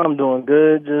 I'm doing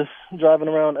good. Just driving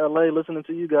around L.A. listening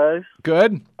to you guys.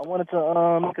 Good. I wanted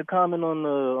to make a comment on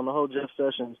the whole Jeff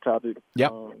Sessions topic.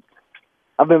 Yep.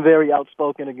 I've been very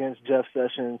outspoken against Jeff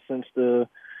Sessions since the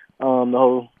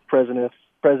whole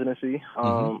presidency.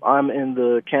 I'm in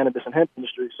the cannabis and hemp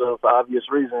industry, so for obvious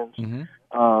reasons.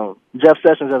 Jeff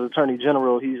Sessions, as Attorney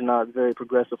General, he's not very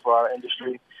progressive for our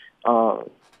industry.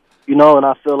 And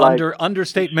I feel like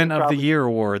understatement of the year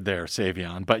award there,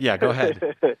 Savion. But yeah, go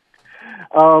ahead.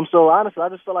 So honestly, I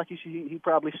just feel like he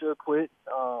probably should quit.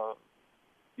 For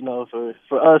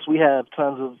us, we have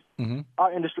tons of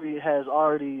our industry has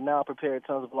already now prepared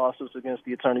tons of lawsuits against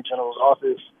the Attorney General's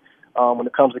office when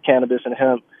it comes to cannabis and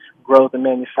hemp growth and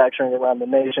manufacturing around the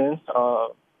nation.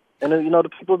 The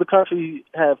people of the country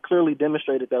have clearly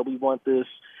demonstrated that we want this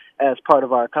as part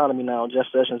of our economy now. Jeff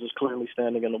Sessions is clearly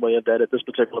standing in the way of that at this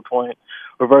particular point,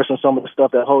 reversing some of the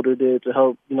stuff that Holder did to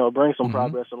help, bring some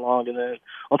progress along. And then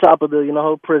on top of the,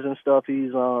 whole prison stuff,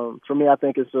 he's, for me, I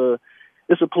think it's a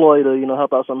ploy to,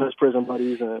 help out some of his prison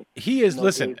buddies. And he is,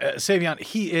 Savion,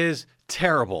 he is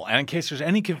terrible. And in case there's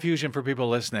any confusion for people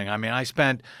listening, I mean, I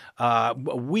spent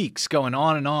weeks going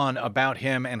on and on about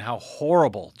him and how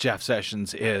horrible Jeff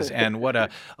Sessions is and what a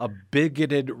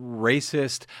bigoted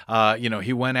racist.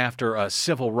 He went after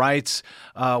civil rights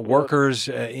workers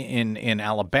in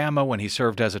Alabama when he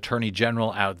served as Attorney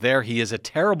General out there. He is a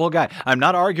terrible guy. I'm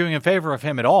not arguing in favor of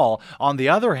him at all. On the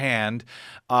other hand,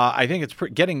 I think it's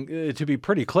getting to be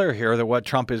pretty clear here that what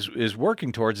Trump is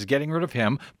working towards is getting rid of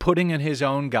him, putting in his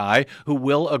own guy who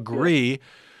will agree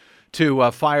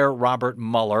to fire Robert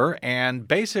Mueller and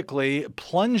basically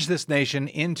plunge this nation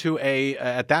into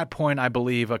at that point, I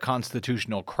believe, a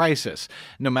constitutional crisis,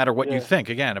 no matter what you think,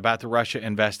 again, about the Russia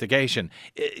investigation.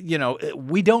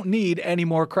 We don't need any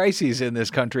more crises in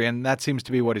this country, and that seems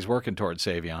to be what he's working towards,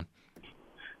 Savion.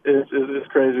 It's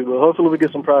crazy, but hopefully we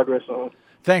get some progress on it.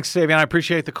 Thanks, Savion. I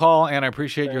appreciate the call, and I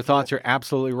appreciate your thoughts. You're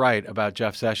absolutely right about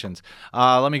Jeff Sessions.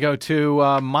 Let me go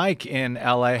to Mike in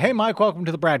L.A. Hey, Mike, welcome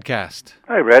to the BradCast.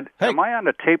 Hi, Red. Hey. Am I on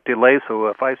a tape delay, so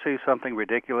if I say something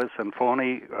ridiculous and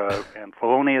phony and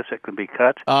felonious, it can be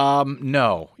cut?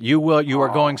 No. You are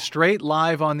going straight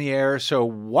live on the air, so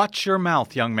watch your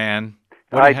mouth, young man.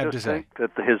 What do you have to say? I just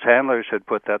think that his handler should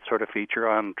put that sort of feature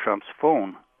on Trump's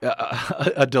phone.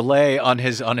 A delay on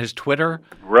his Twitter?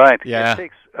 Right. Yeah. It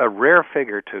takes a rare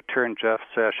figure to turn Jeff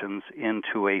Sessions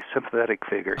into a sympathetic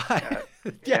figure.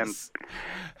 Yes.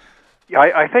 And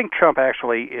I think Trump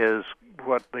actually is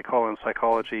what they call in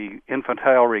psychology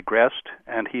infantile regressed,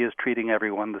 and he is treating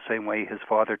everyone the same way his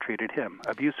father treated him,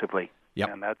 abusively. Yep.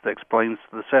 And that explains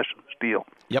the Sessions deal.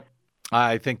 Yep.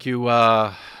 I think you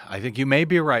may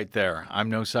be right there. I'm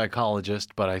no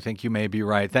psychologist, but I think you may be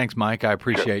right. Thanks, Mike. I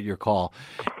appreciate your call.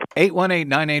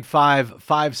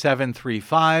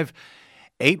 818-985-5735.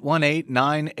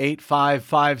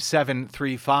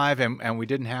 818-985-5735. And we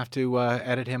didn't have to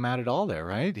edit him out at all there,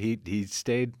 right? He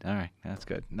stayed. All right, that's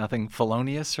good. Nothing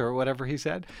felonious or whatever he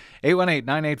said.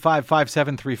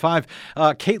 818-985-5735.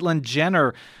 Caitlyn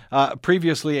Jenner,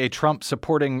 previously a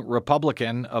Trump-supporting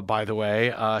Republican, by the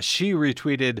way, she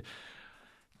retweeted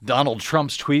Donald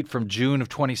Trump's tweet from June of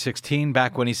 2016,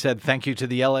 back when he said, thank you to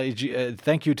the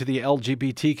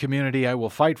LGBT community. I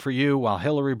will fight for you while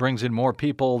Hillary brings in more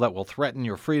people that will threaten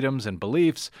your freedoms and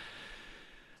beliefs.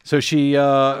 So she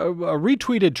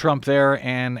retweeted Trump there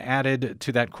and added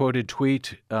to that quoted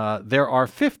tweet, there are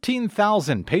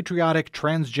 15,000 patriotic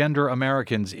transgender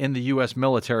Americans in the U.S.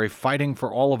 military fighting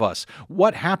for all of us.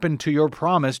 What happened to your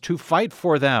promise to fight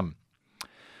for them?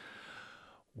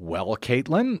 Well,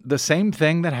 Caitlin, the same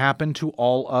thing that happened to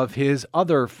all of his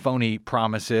other phony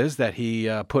promises that he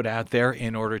put out there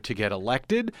in order to get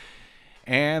elected.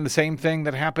 And the same thing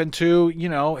that happened to,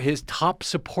 his top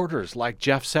supporters like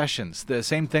Jeff Sessions. The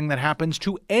same thing that happens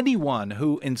to anyone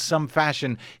who in some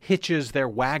fashion hitches their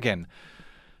wagon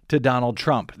to Donald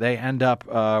Trump. They end up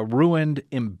ruined,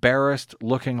 embarrassed,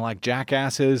 looking like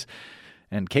jackasses.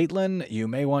 And Caitlin, you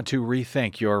may want to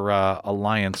rethink your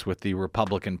alliance with the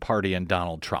Republican Party and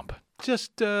Donald Trump.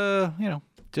 Just my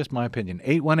opinion.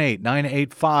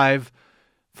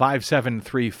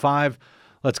 818-985-5735.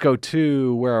 Let's go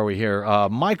to, where are we here?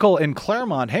 Michael in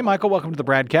Claremont. Hey, Michael, welcome to the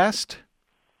BradCast.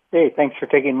 Hey, thanks for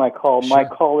taking my call. Sure. My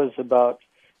call is about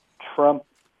Trump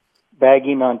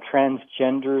bagging on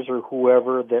transgenders or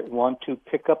whoever that want to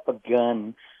pick up a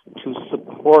gun to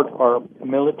support our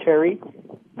military.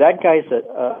 That guy's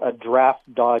a draft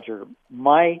dodger.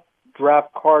 My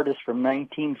draft card is from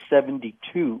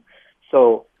 1972.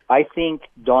 So I think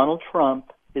Donald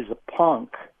Trump is a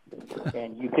punk,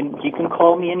 and he can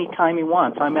call me anytime he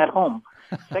wants. I'm at home.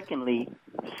 Secondly,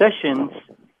 Sessions,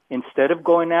 instead of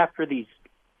going after these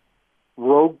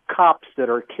rogue cops that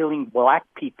are killing black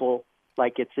people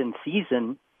like it's in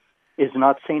season, is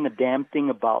not saying a damn thing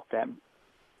about them.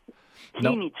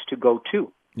 He needs to go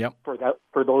too. Yep.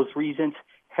 For those reasons,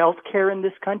 healthcare in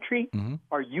this country. Mm-hmm.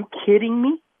 Are you kidding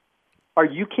me? Are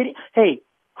you kidding? Hey,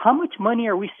 how much money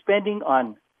are we spending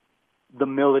on the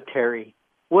military?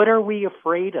 What are we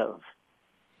afraid of?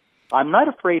 I'm not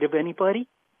afraid of anybody.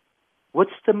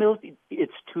 What's the military?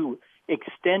 It's to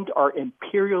extend our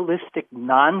imperialistic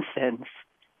nonsense,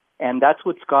 and that's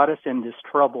what's got us in this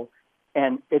trouble.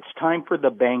 And it's time for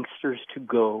the banksters to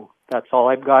go. That's all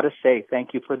I've got to say.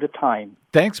 Thank you for the time.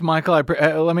 Thanks, Michael.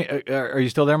 Are you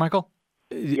still there, Michael?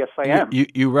 Yes, I am.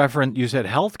 You said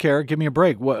healthcare. Give me a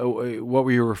break. What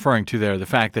were you referring to there? The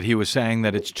fact that he was saying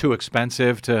that it's too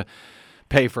expensive to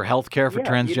pay for healthcare for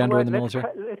transgender in the military?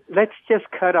 Let's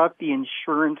just cut out the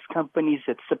insurance companies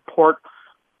that support,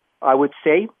 I would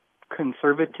say,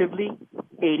 conservatively,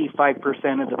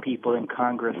 85% of the people in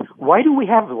Congress. Why do we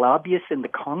have lobbyists in the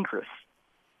Congress?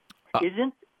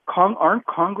 Aren't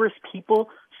Congress people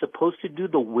supposed to do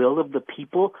the will of the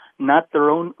people, not their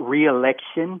own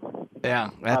re-election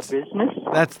business?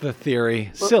 That's the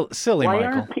theory. Silly,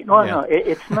 Michael. No,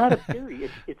 it's not a theory.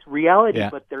 It's reality,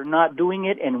 but they're not doing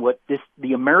it. And what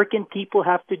the American people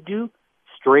have to do,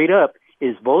 straight up,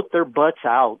 is vote their butts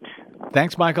out.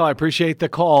 Thanks, Michael. I appreciate the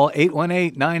call.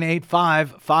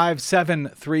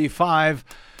 818-985-5735.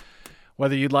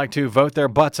 Whether you'd like to vote their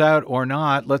butts out or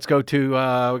not, let's go to,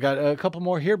 we got a couple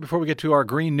more here before we get to our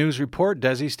Green News Report.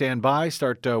 Desi, stand by.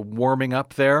 Start warming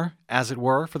up there, as it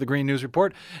were, for the Green News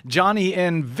Report. Johnny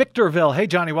in Victorville. Hey,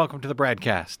 Johnny, welcome to the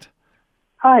BradCast.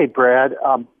 Hi, Brad.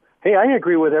 Hey, I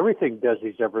agree with everything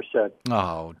Desi's ever said.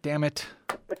 Oh, damn it.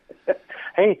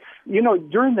 Hey,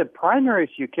 during the primaries,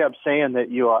 you kept saying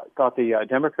that you thought the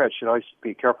Democrats should always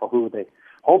be careful who they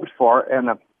hoped for.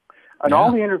 And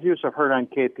all the interviews I've heard on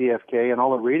KPFK and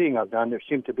all the reading I've done, there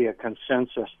seemed to be a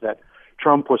consensus that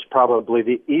Trump was probably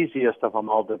the easiest of them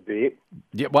all to beat.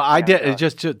 Yeah, well, I did.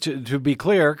 Just to be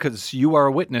clear, because you are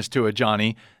a witness to it,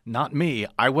 Johnny, not me.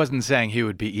 I wasn't saying he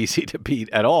would be easy to beat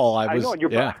at all. I know.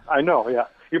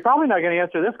 You're probably not going to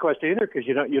answer this question either because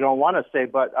you don't want to say.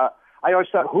 But I always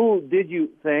thought, who did you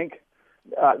think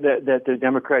that the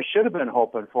Democrats should have been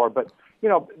hoping for? But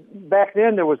back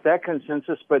then there was that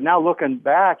consensus. But now looking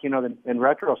back, in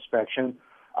retrospection,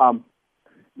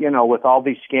 with all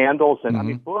these scandals, and I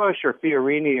mean Bush or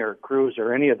Fiorini or Cruz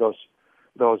or any of those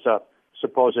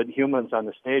supposed humans on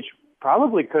the stage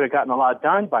probably could have gotten a lot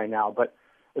done by now. But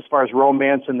as far as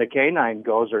romance and the canine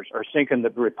goes, are sinking the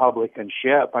Republican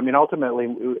ship. I mean, ultimately,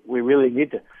 we really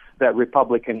need that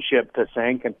Republican ship to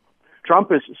sink. And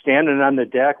Trump is standing on the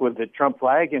deck with the Trump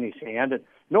flag in his hand, and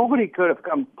nobody could have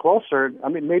come closer. I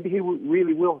mean, maybe he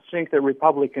really will sink the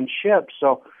Republican ship.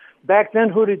 So back then,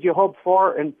 who did you hope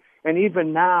for? And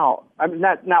even now, I mean,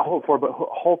 not hope for, but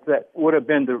hope that would have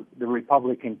been the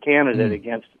Republican candidate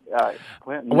against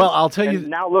Clinton. Well, I'll tell you.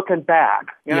 Now looking back,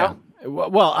 you know.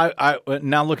 Well, I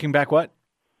now looking back, what?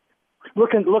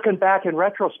 Looking back in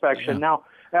retrospection, now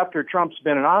after Trump's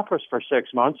been in office for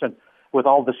 6 months and with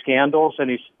all the scandals, and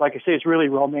he's, like I say, he's really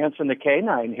romancing the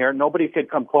canine here. Nobody could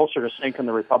come closer to sinking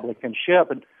the Republican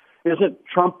ship. And isn't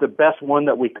Trump the best one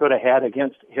that we could have had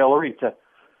against Hillary to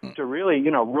really,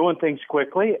 ruin things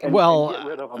quickly and get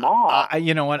rid of them all?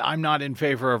 You know what? I'm not in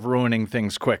favor of ruining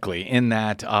things quickly in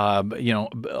that,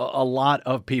 a lot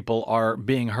of people are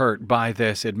being hurt by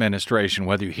this administration,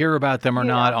 whether you hear about them or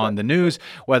not on the news,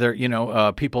 whether,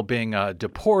 people being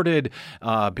deported,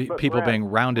 people being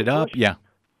rounded up. Yeah.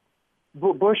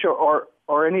 Bush or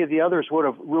any of the others would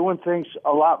have ruined things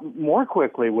a lot more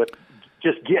quickly with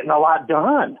just getting a lot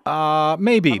done.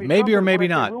 Maybe or maybe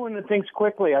not. Ruining things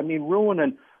quickly. I mean,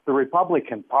 ruining the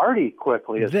Republican Party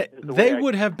quickly. They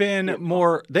would have been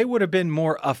more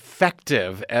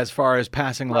effective as far as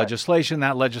passing legislation.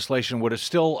 That legislation would have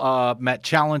still met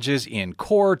challenges in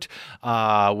court,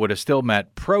 would have still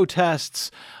met protests.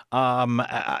 I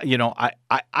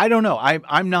don't know.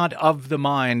 I'm not of the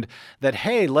mind that,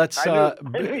 hey, let's I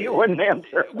knew you wouldn't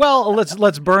answer. Well,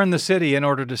 let's burn the city in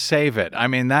order to save it. I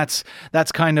mean, that's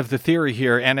kind of the theory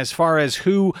here. And as far as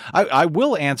who, I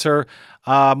will answer.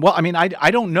 Well, I mean,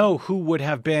 I don't know who would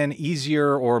have been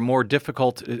easier or more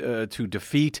difficult to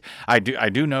defeat. I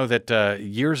do know that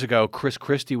years ago, Chris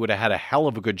Christie would have had a hell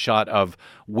of a good shot of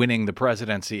winning the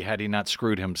presidency had he not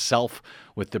screwed himself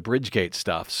with the Bridgegate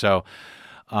stuff. So.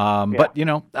 But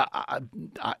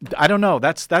I don't know.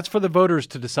 That's for the voters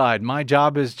to decide. My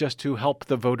job is just to help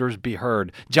the voters be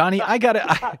heard. Johnny, I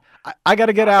gotta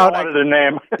get out. I wanted a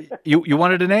name. You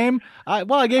wanted a name?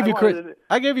 I gave you Chris.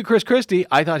 I gave you Chris Christie.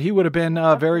 I thought he would have been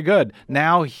very good.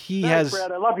 Now he has.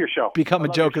 Brad, I love your show. Become a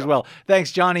joke as well.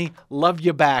 Thanks, Johnny. Love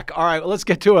you back. All right, well, let's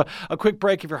get to a quick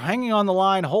break. If you're hanging on the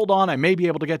line, hold on. I may be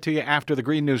able to get to you after the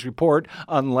Green News Report,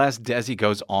 unless Desi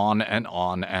goes on and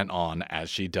on and on as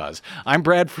she does. I'm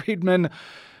Brad Friedman.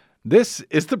 This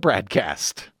is the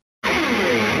BradCast.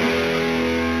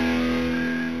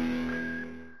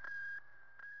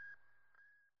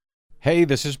 Hey,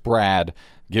 this is Brad.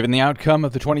 Given the outcome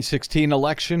of the 2016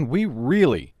 election, we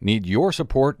really need your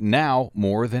support now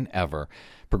more than ever.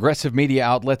 Progressive media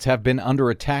outlets have been under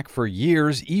attack for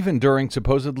years, even during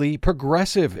supposedly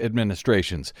progressive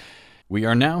administrations. We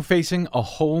are now facing a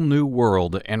whole new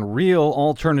world and real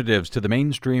alternatives to the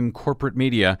mainstream corporate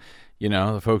media. You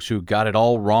know, the folks who got it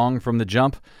all wrong from the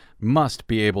jump must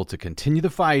be able to continue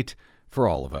the fight for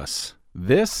all of us.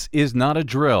 This is not a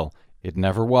drill. It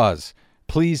never was.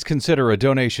 Please consider a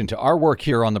donation to our work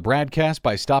here on the BradCast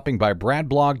by stopping by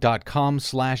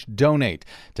bradblog.com/donate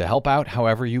to help out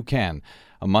however you can.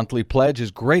 A monthly pledge is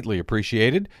greatly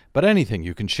appreciated, but anything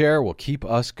you can share will keep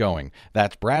us going.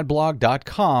 That's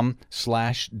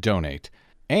bradblog.com/donate.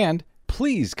 And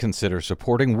please consider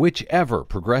supporting whichever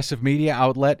progressive media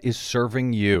outlet is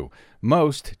serving you.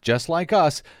 Most, just like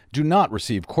us, do not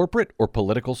receive corporate or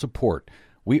political support.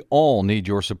 We all need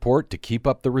your support to keep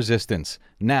up the resistance,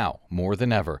 now more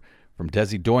than ever. From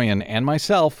Desi Doyen and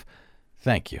myself,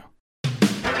 thank you.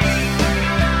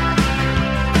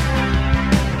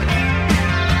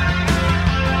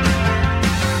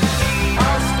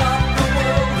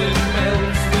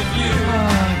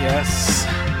 Yes.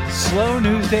 Slow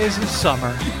news days of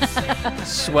summer.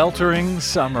 Sweltering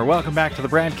summer. Welcome back to the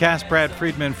BradCast. Brad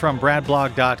Friedman from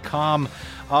bradblog.com.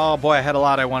 Oh, boy, I had a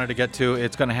lot I wanted to get to.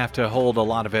 It's going to have to hold a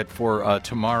lot of it for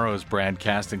tomorrow's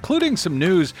BradCast, including some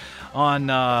news on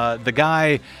the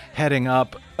guy heading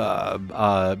up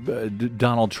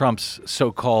Donald Trump's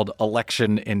so-called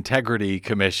Election Integrity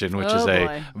Commission, which is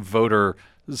a voter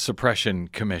suppression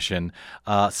commission.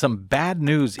 Some bad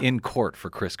news in court for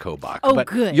Chris Kobach. But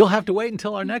good. You'll have to wait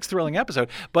until our next thrilling episode.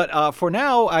 But for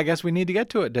now, I guess we need to get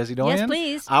to it, Desi Doyen. Yes,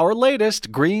 please. Our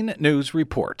latest Green News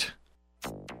Report.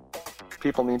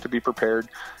 People need to be prepared.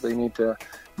 They need to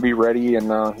be ready and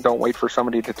don't wait for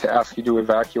somebody to ask you to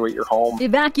evacuate your home.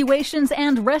 Evacuations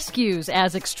and rescues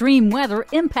as extreme weather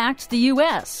impacts the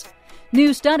U.S.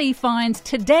 New study finds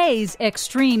today's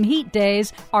extreme heat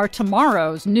days are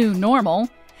tomorrow's new normal.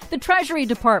 The Treasury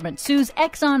Department sues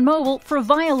ExxonMobil for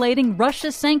violating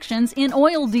Russia's sanctions in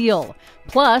oil deal.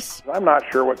 Plus, I'm not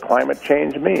sure what climate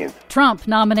change means. Trump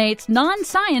nominates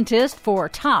non-scientist for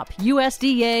top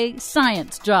USDA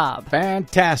science job.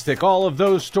 Fantastic. All of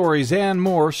those stories and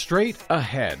more straight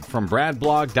ahead. From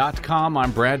BradBlog.com,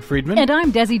 I'm Brad Friedman. And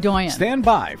I'm Desi Doyen. Stand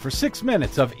by for 6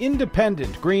 minutes of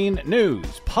independent green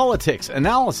news, politics,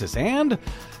 analysis, and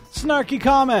snarky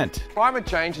comment. Climate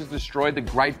change has destroyed the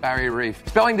Great Barrier Reef,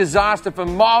 spelling disaster for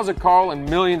miles of coral and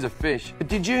millions of fish. But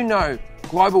did you know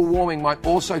global warming might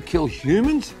also kill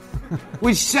humans?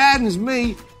 Which saddens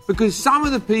me because some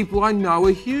of the people I know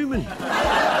are human.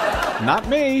 Not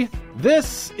me.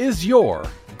 This is your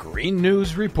Green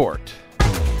News Report.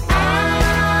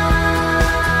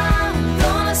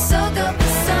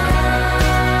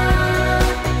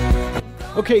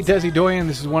 Okay, Desi Doyen,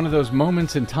 this is one of those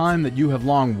moments in time that you have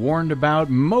long warned about.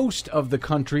 Most of the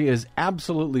country is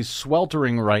absolutely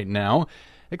sweltering right now,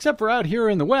 except for out here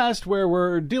in the West where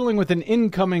we're dealing with an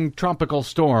incoming tropical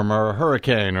storm or a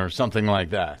hurricane or something like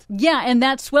that. Yeah, and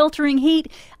that sweltering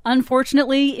heat,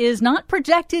 unfortunately, is not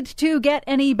projected to get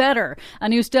any better. A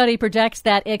new study projects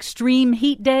that extreme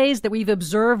heat days that we've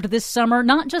observed this summer,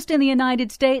 not just in the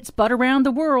United States, but around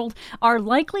the world, are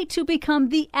likely to become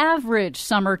the average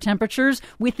summer temperatures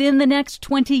within the next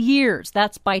 20 years.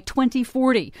 That's by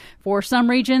 2040. For some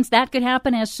regions, that could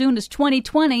happen as soon as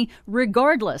 2020,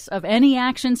 regardless of any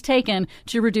actions taken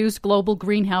to reduce global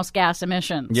greenhouse gas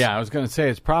emissions. Yeah, I was going to say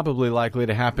it's probably likely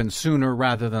to happen sooner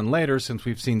rather than later, since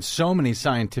we've seen so many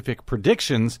scientific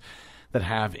predictions that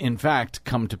have, in fact,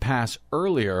 come to pass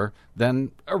earlier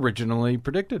than originally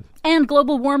predicted. And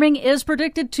global warming is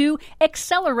predicted to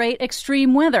accelerate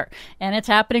extreme weather. And it's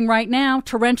happening right now.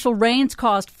 Torrential rains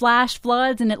caused flash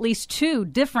floods in at least 2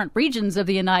 different regions of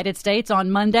the United States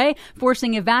on Monday,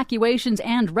 forcing evacuations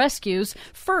and rescues.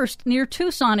 First, near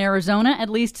Tucson, Arizona, at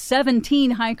least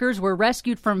 17 hikers were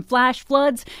rescued from flash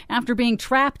floods after being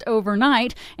trapped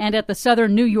overnight. And at the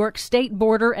southern New York state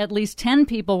border, at least 10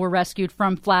 people were rescued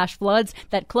from flash floods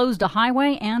that closed a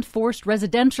highway and forced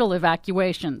residential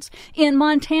evacuations. In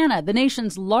Montana, the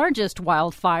nation's largest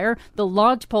wildfire, the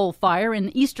Lodgepole Fire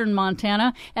in eastern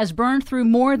Montana, has burned through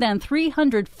more than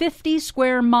 350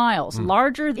 square miles,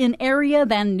 larger in area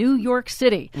than New York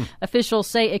City. Officials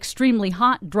say extremely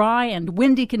hot, dry, and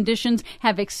windy conditions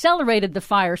have accelerated the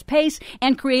fire's pace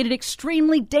and created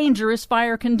extremely dangerous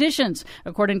fire conditions,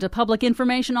 according to Public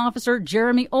Information Officer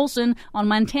Jeremy Olson on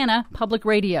Montana Public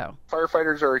Radio.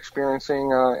 Firefighters are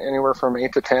experiencing anywhere from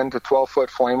 8 to 10 to 12-foot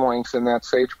flame lengths in that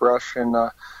sagebrush and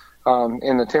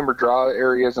in the timber draw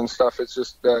areas and stuff. It's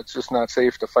just not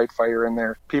safe to fight fire in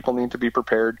there. People need to be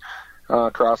prepared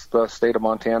across the state of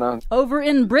Montana. Over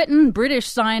in Britain, British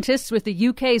scientists with the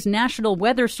UK's National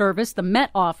Weather Service, the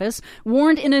Met Office,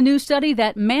 warned in a new study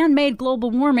that man-made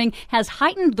global warming has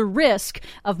heightened the risk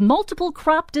of multiple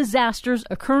crop disasters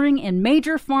occurring in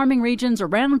major farming regions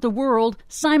around the world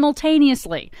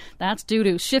simultaneously. That's due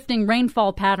to shifting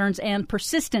rainfall patterns and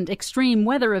persistent extreme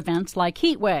weather events like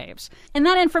heat waves. And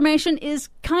that information is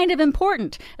kind of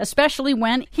important, especially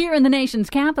when, here in the nation's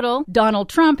capital, Donald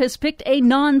Trump has picked a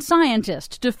non-scientist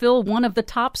to fill one of the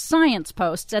top science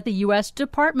posts at the U.S.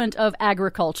 Department of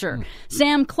Agriculture.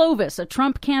 Sam Clovis, a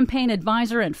Trump campaign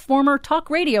advisor and former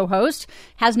talk radio host,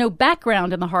 has no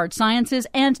background in the hard sciences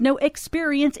and no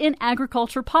experience in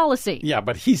agriculture policy. Yeah,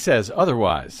 but he says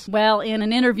otherwise. Well, in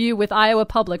an interview with Iowa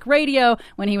Public Radio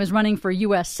when he was running for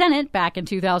U.S. Senate back in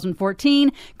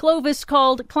 2014, Clovis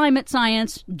called climate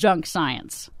science junk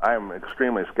science. I'm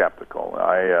extremely skeptical.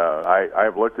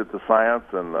 I've looked at the science,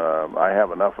 and I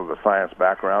have enough of a science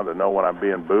background to know when I'm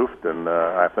being boofed, and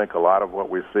I think a lot of what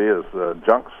we see is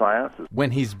junk science.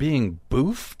 When he's being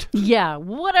boofed? Yeah,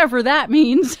 whatever that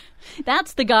means.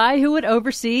 That's the guy who would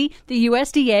oversee the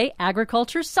USDA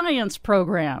agriculture science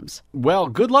programs. Well,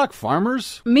 good luck,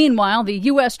 farmers. Meanwhile, the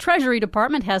U.S. Treasury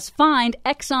Department has fined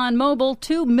ExxonMobil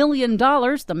 $2 million,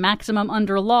 the maximum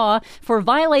under law, for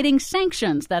violating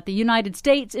sanctions that the United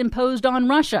States imposed on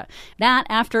Russia. That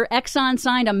after Exxon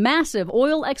signed a massive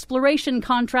oil exploration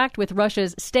contract with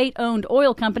Russia's state-owned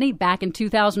oil company back in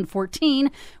 2014,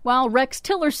 while Rex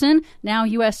Tillerson, now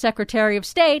U.S. Secretary of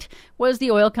State, was the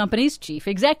oil company's chief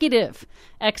executive.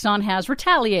 Exxon has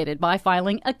retaliated by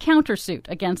filing a countersuit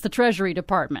against the Treasury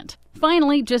Department.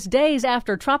 Finally, just days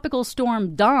after Tropical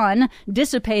Storm Don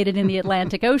dissipated in the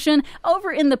Atlantic Ocean, over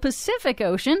in the Pacific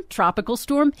Ocean, Tropical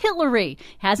Storm Hillary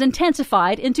has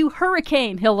intensified into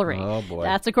Hurricane Hillary. Oh, boy.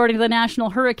 That's according to the National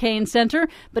Hurricane Center.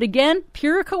 But again,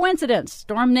 pure coincidence.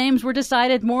 Storm names were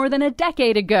decided more than a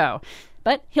decade ago.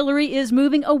 But Hillary is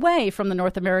moving away from the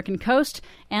North American coast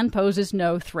and poses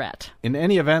no threat. In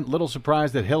any event, little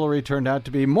surprise that Hillary turned out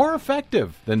to be more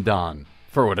effective than Don,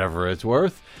 for whatever it's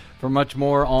worth. For much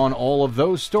more on all of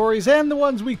those stories and the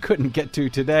ones we couldn't get to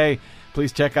today,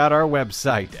 please check out our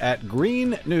website at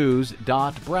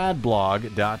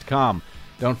greennews.bradblog.com.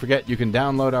 Don't forget you can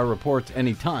download our reports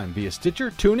anytime via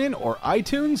Stitcher, TuneIn, or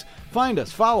iTunes. Find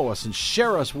us, follow us, and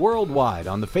share us worldwide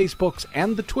on the Facebooks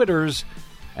and the Twitters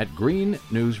at Green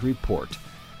News Report.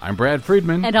 I'm Brad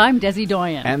Friedman. And I'm Desi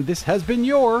Doyen. And this has been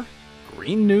your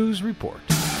Green News Report.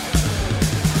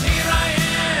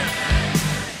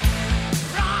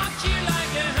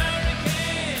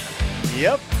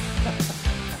 Yep.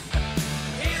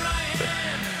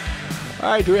 All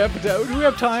right, do we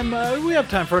have time? We have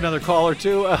time for another call or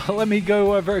two. Let me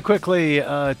go very quickly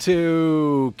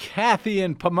to Kathy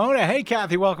in Pomona. Hey,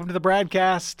 Kathy, welcome to the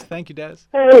BradCast. Thank you, Des.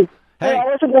 Hey, I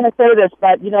wasn't going to say this,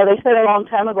 but they said a long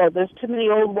time ago there's too many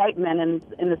old white men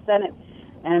in the Senate,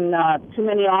 and too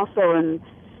many also in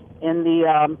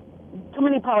the too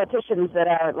many politicians that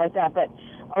are like that. But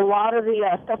a lot of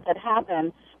the stuff that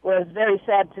happened was very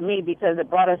sad to me because it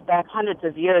brought us back hundreds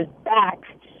of years back.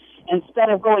 Instead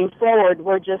of going forward,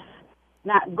 we're just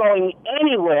not going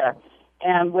anywhere.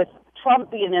 And with Trump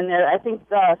being in there, I think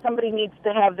somebody needs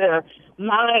to have their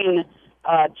mind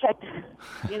checked,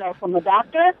 from a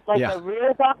doctor, like a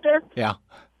real doctor. Yeah.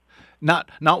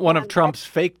 Not one of Trump's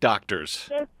fake doctors.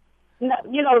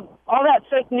 All that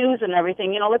fake news and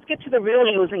everything. Let's get to the real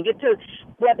news and get to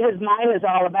what his mind is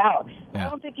all about. Yeah. I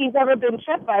don't think he's ever been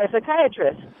checked by a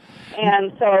psychiatrist.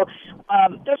 And so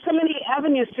there's so many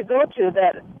avenues to go to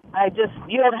that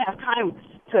you don't have time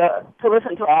to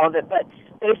listen to all of it. But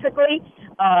basically,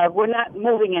 we're not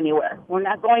moving anywhere. We're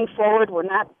not going forward. We're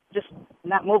not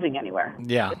moving anywhere.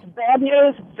 Yeah. It's bad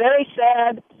news, very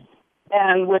sad.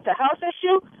 And with the House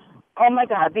issue, oh my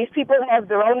God, these people have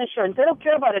their own insurance. They don't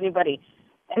care about anybody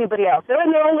else. They're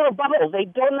in their own little bubble. They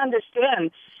don't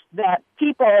understand that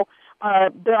there are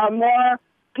more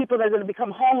people that are going to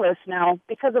become homeless now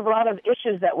because of a lot of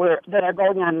issues that are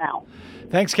going on now.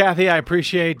 Thanks, Kathy. I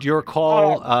appreciate your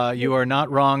call. You are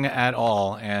not wrong at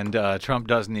all, and Trump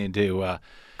does need to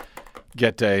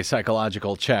get a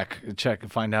psychological check,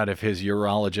 find out if his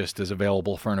urologist is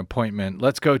available for an appointment.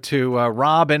 Let's go to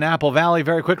Rob in Apple Valley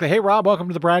very quickly. Hey, Rob, welcome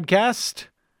to the BradCast.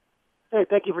 Hey,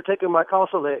 thank you for taking my call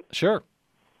so late. Sure.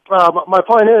 My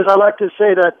point is, I like to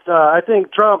say that I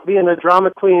think Trump, being the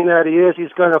drama queen that he is,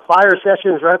 he's going to fire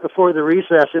Sessions right before the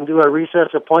recess and do a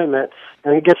recess appointment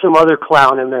and get some other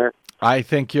clown in there. I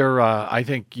think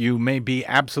you may be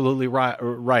absolutely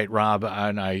right, Rob,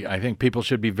 and I think people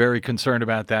should be very concerned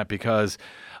about that because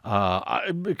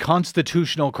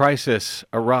constitutional crisis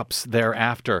erupts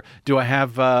thereafter. Do I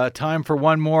have time for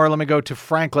one more? Let me go to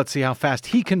Frank. Let's see how fast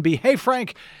he can be. Hey,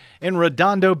 Frank, in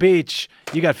Redondo Beach,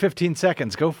 you got 15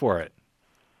 seconds. Go for it.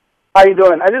 How you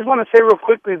doing? I just want to say real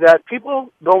quickly that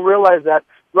people don't realize that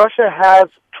Russia has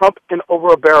Trump in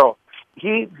over a barrel.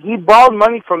 He borrowed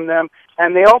money from them,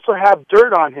 and they also have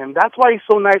dirt on him. That's why he's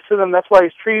so nice to them. That's why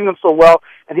he's treating them so well,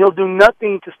 and he'll do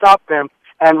nothing to stop them.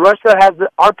 And Russia has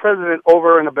our president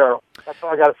over in a barrel. That's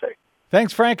all I got to say.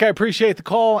 Thanks, Frank. I appreciate the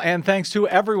call, and thanks to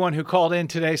everyone who called in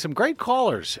today. Some great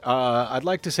callers. I'd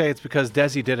like to say it's because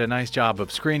Desi did a nice job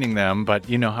of screening them, but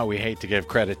you know how we hate to give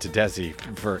credit to Desi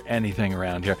for anything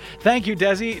around here. Thank you,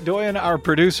 Desi Doyen, our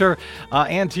producer,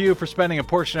 and to you for spending a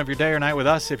portion of your day or night with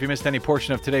us. If you missed any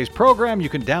portion of today's program, you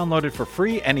can download it for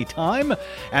free anytime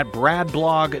at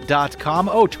bradblog.com.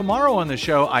 Oh, tomorrow on the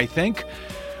show, I think,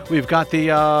 we've got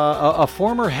a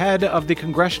former head of the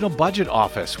Congressional Budget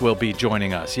Office will be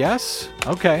joining us. Yes?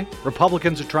 Okay.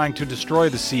 Republicans are trying to destroy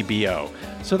the CBO.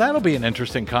 So that'll be an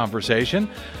interesting conversation.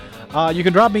 You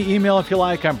can drop me email if you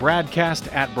like. I'm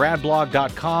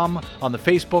bradcast@bradblog.com. On the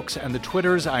Facebooks and the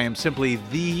Twitters, I am simply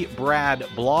the Brad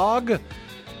Blog.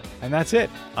 And that's it.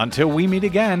 Until we meet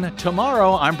again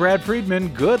tomorrow, I'm Brad Friedman.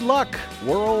 Good luck,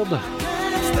 world.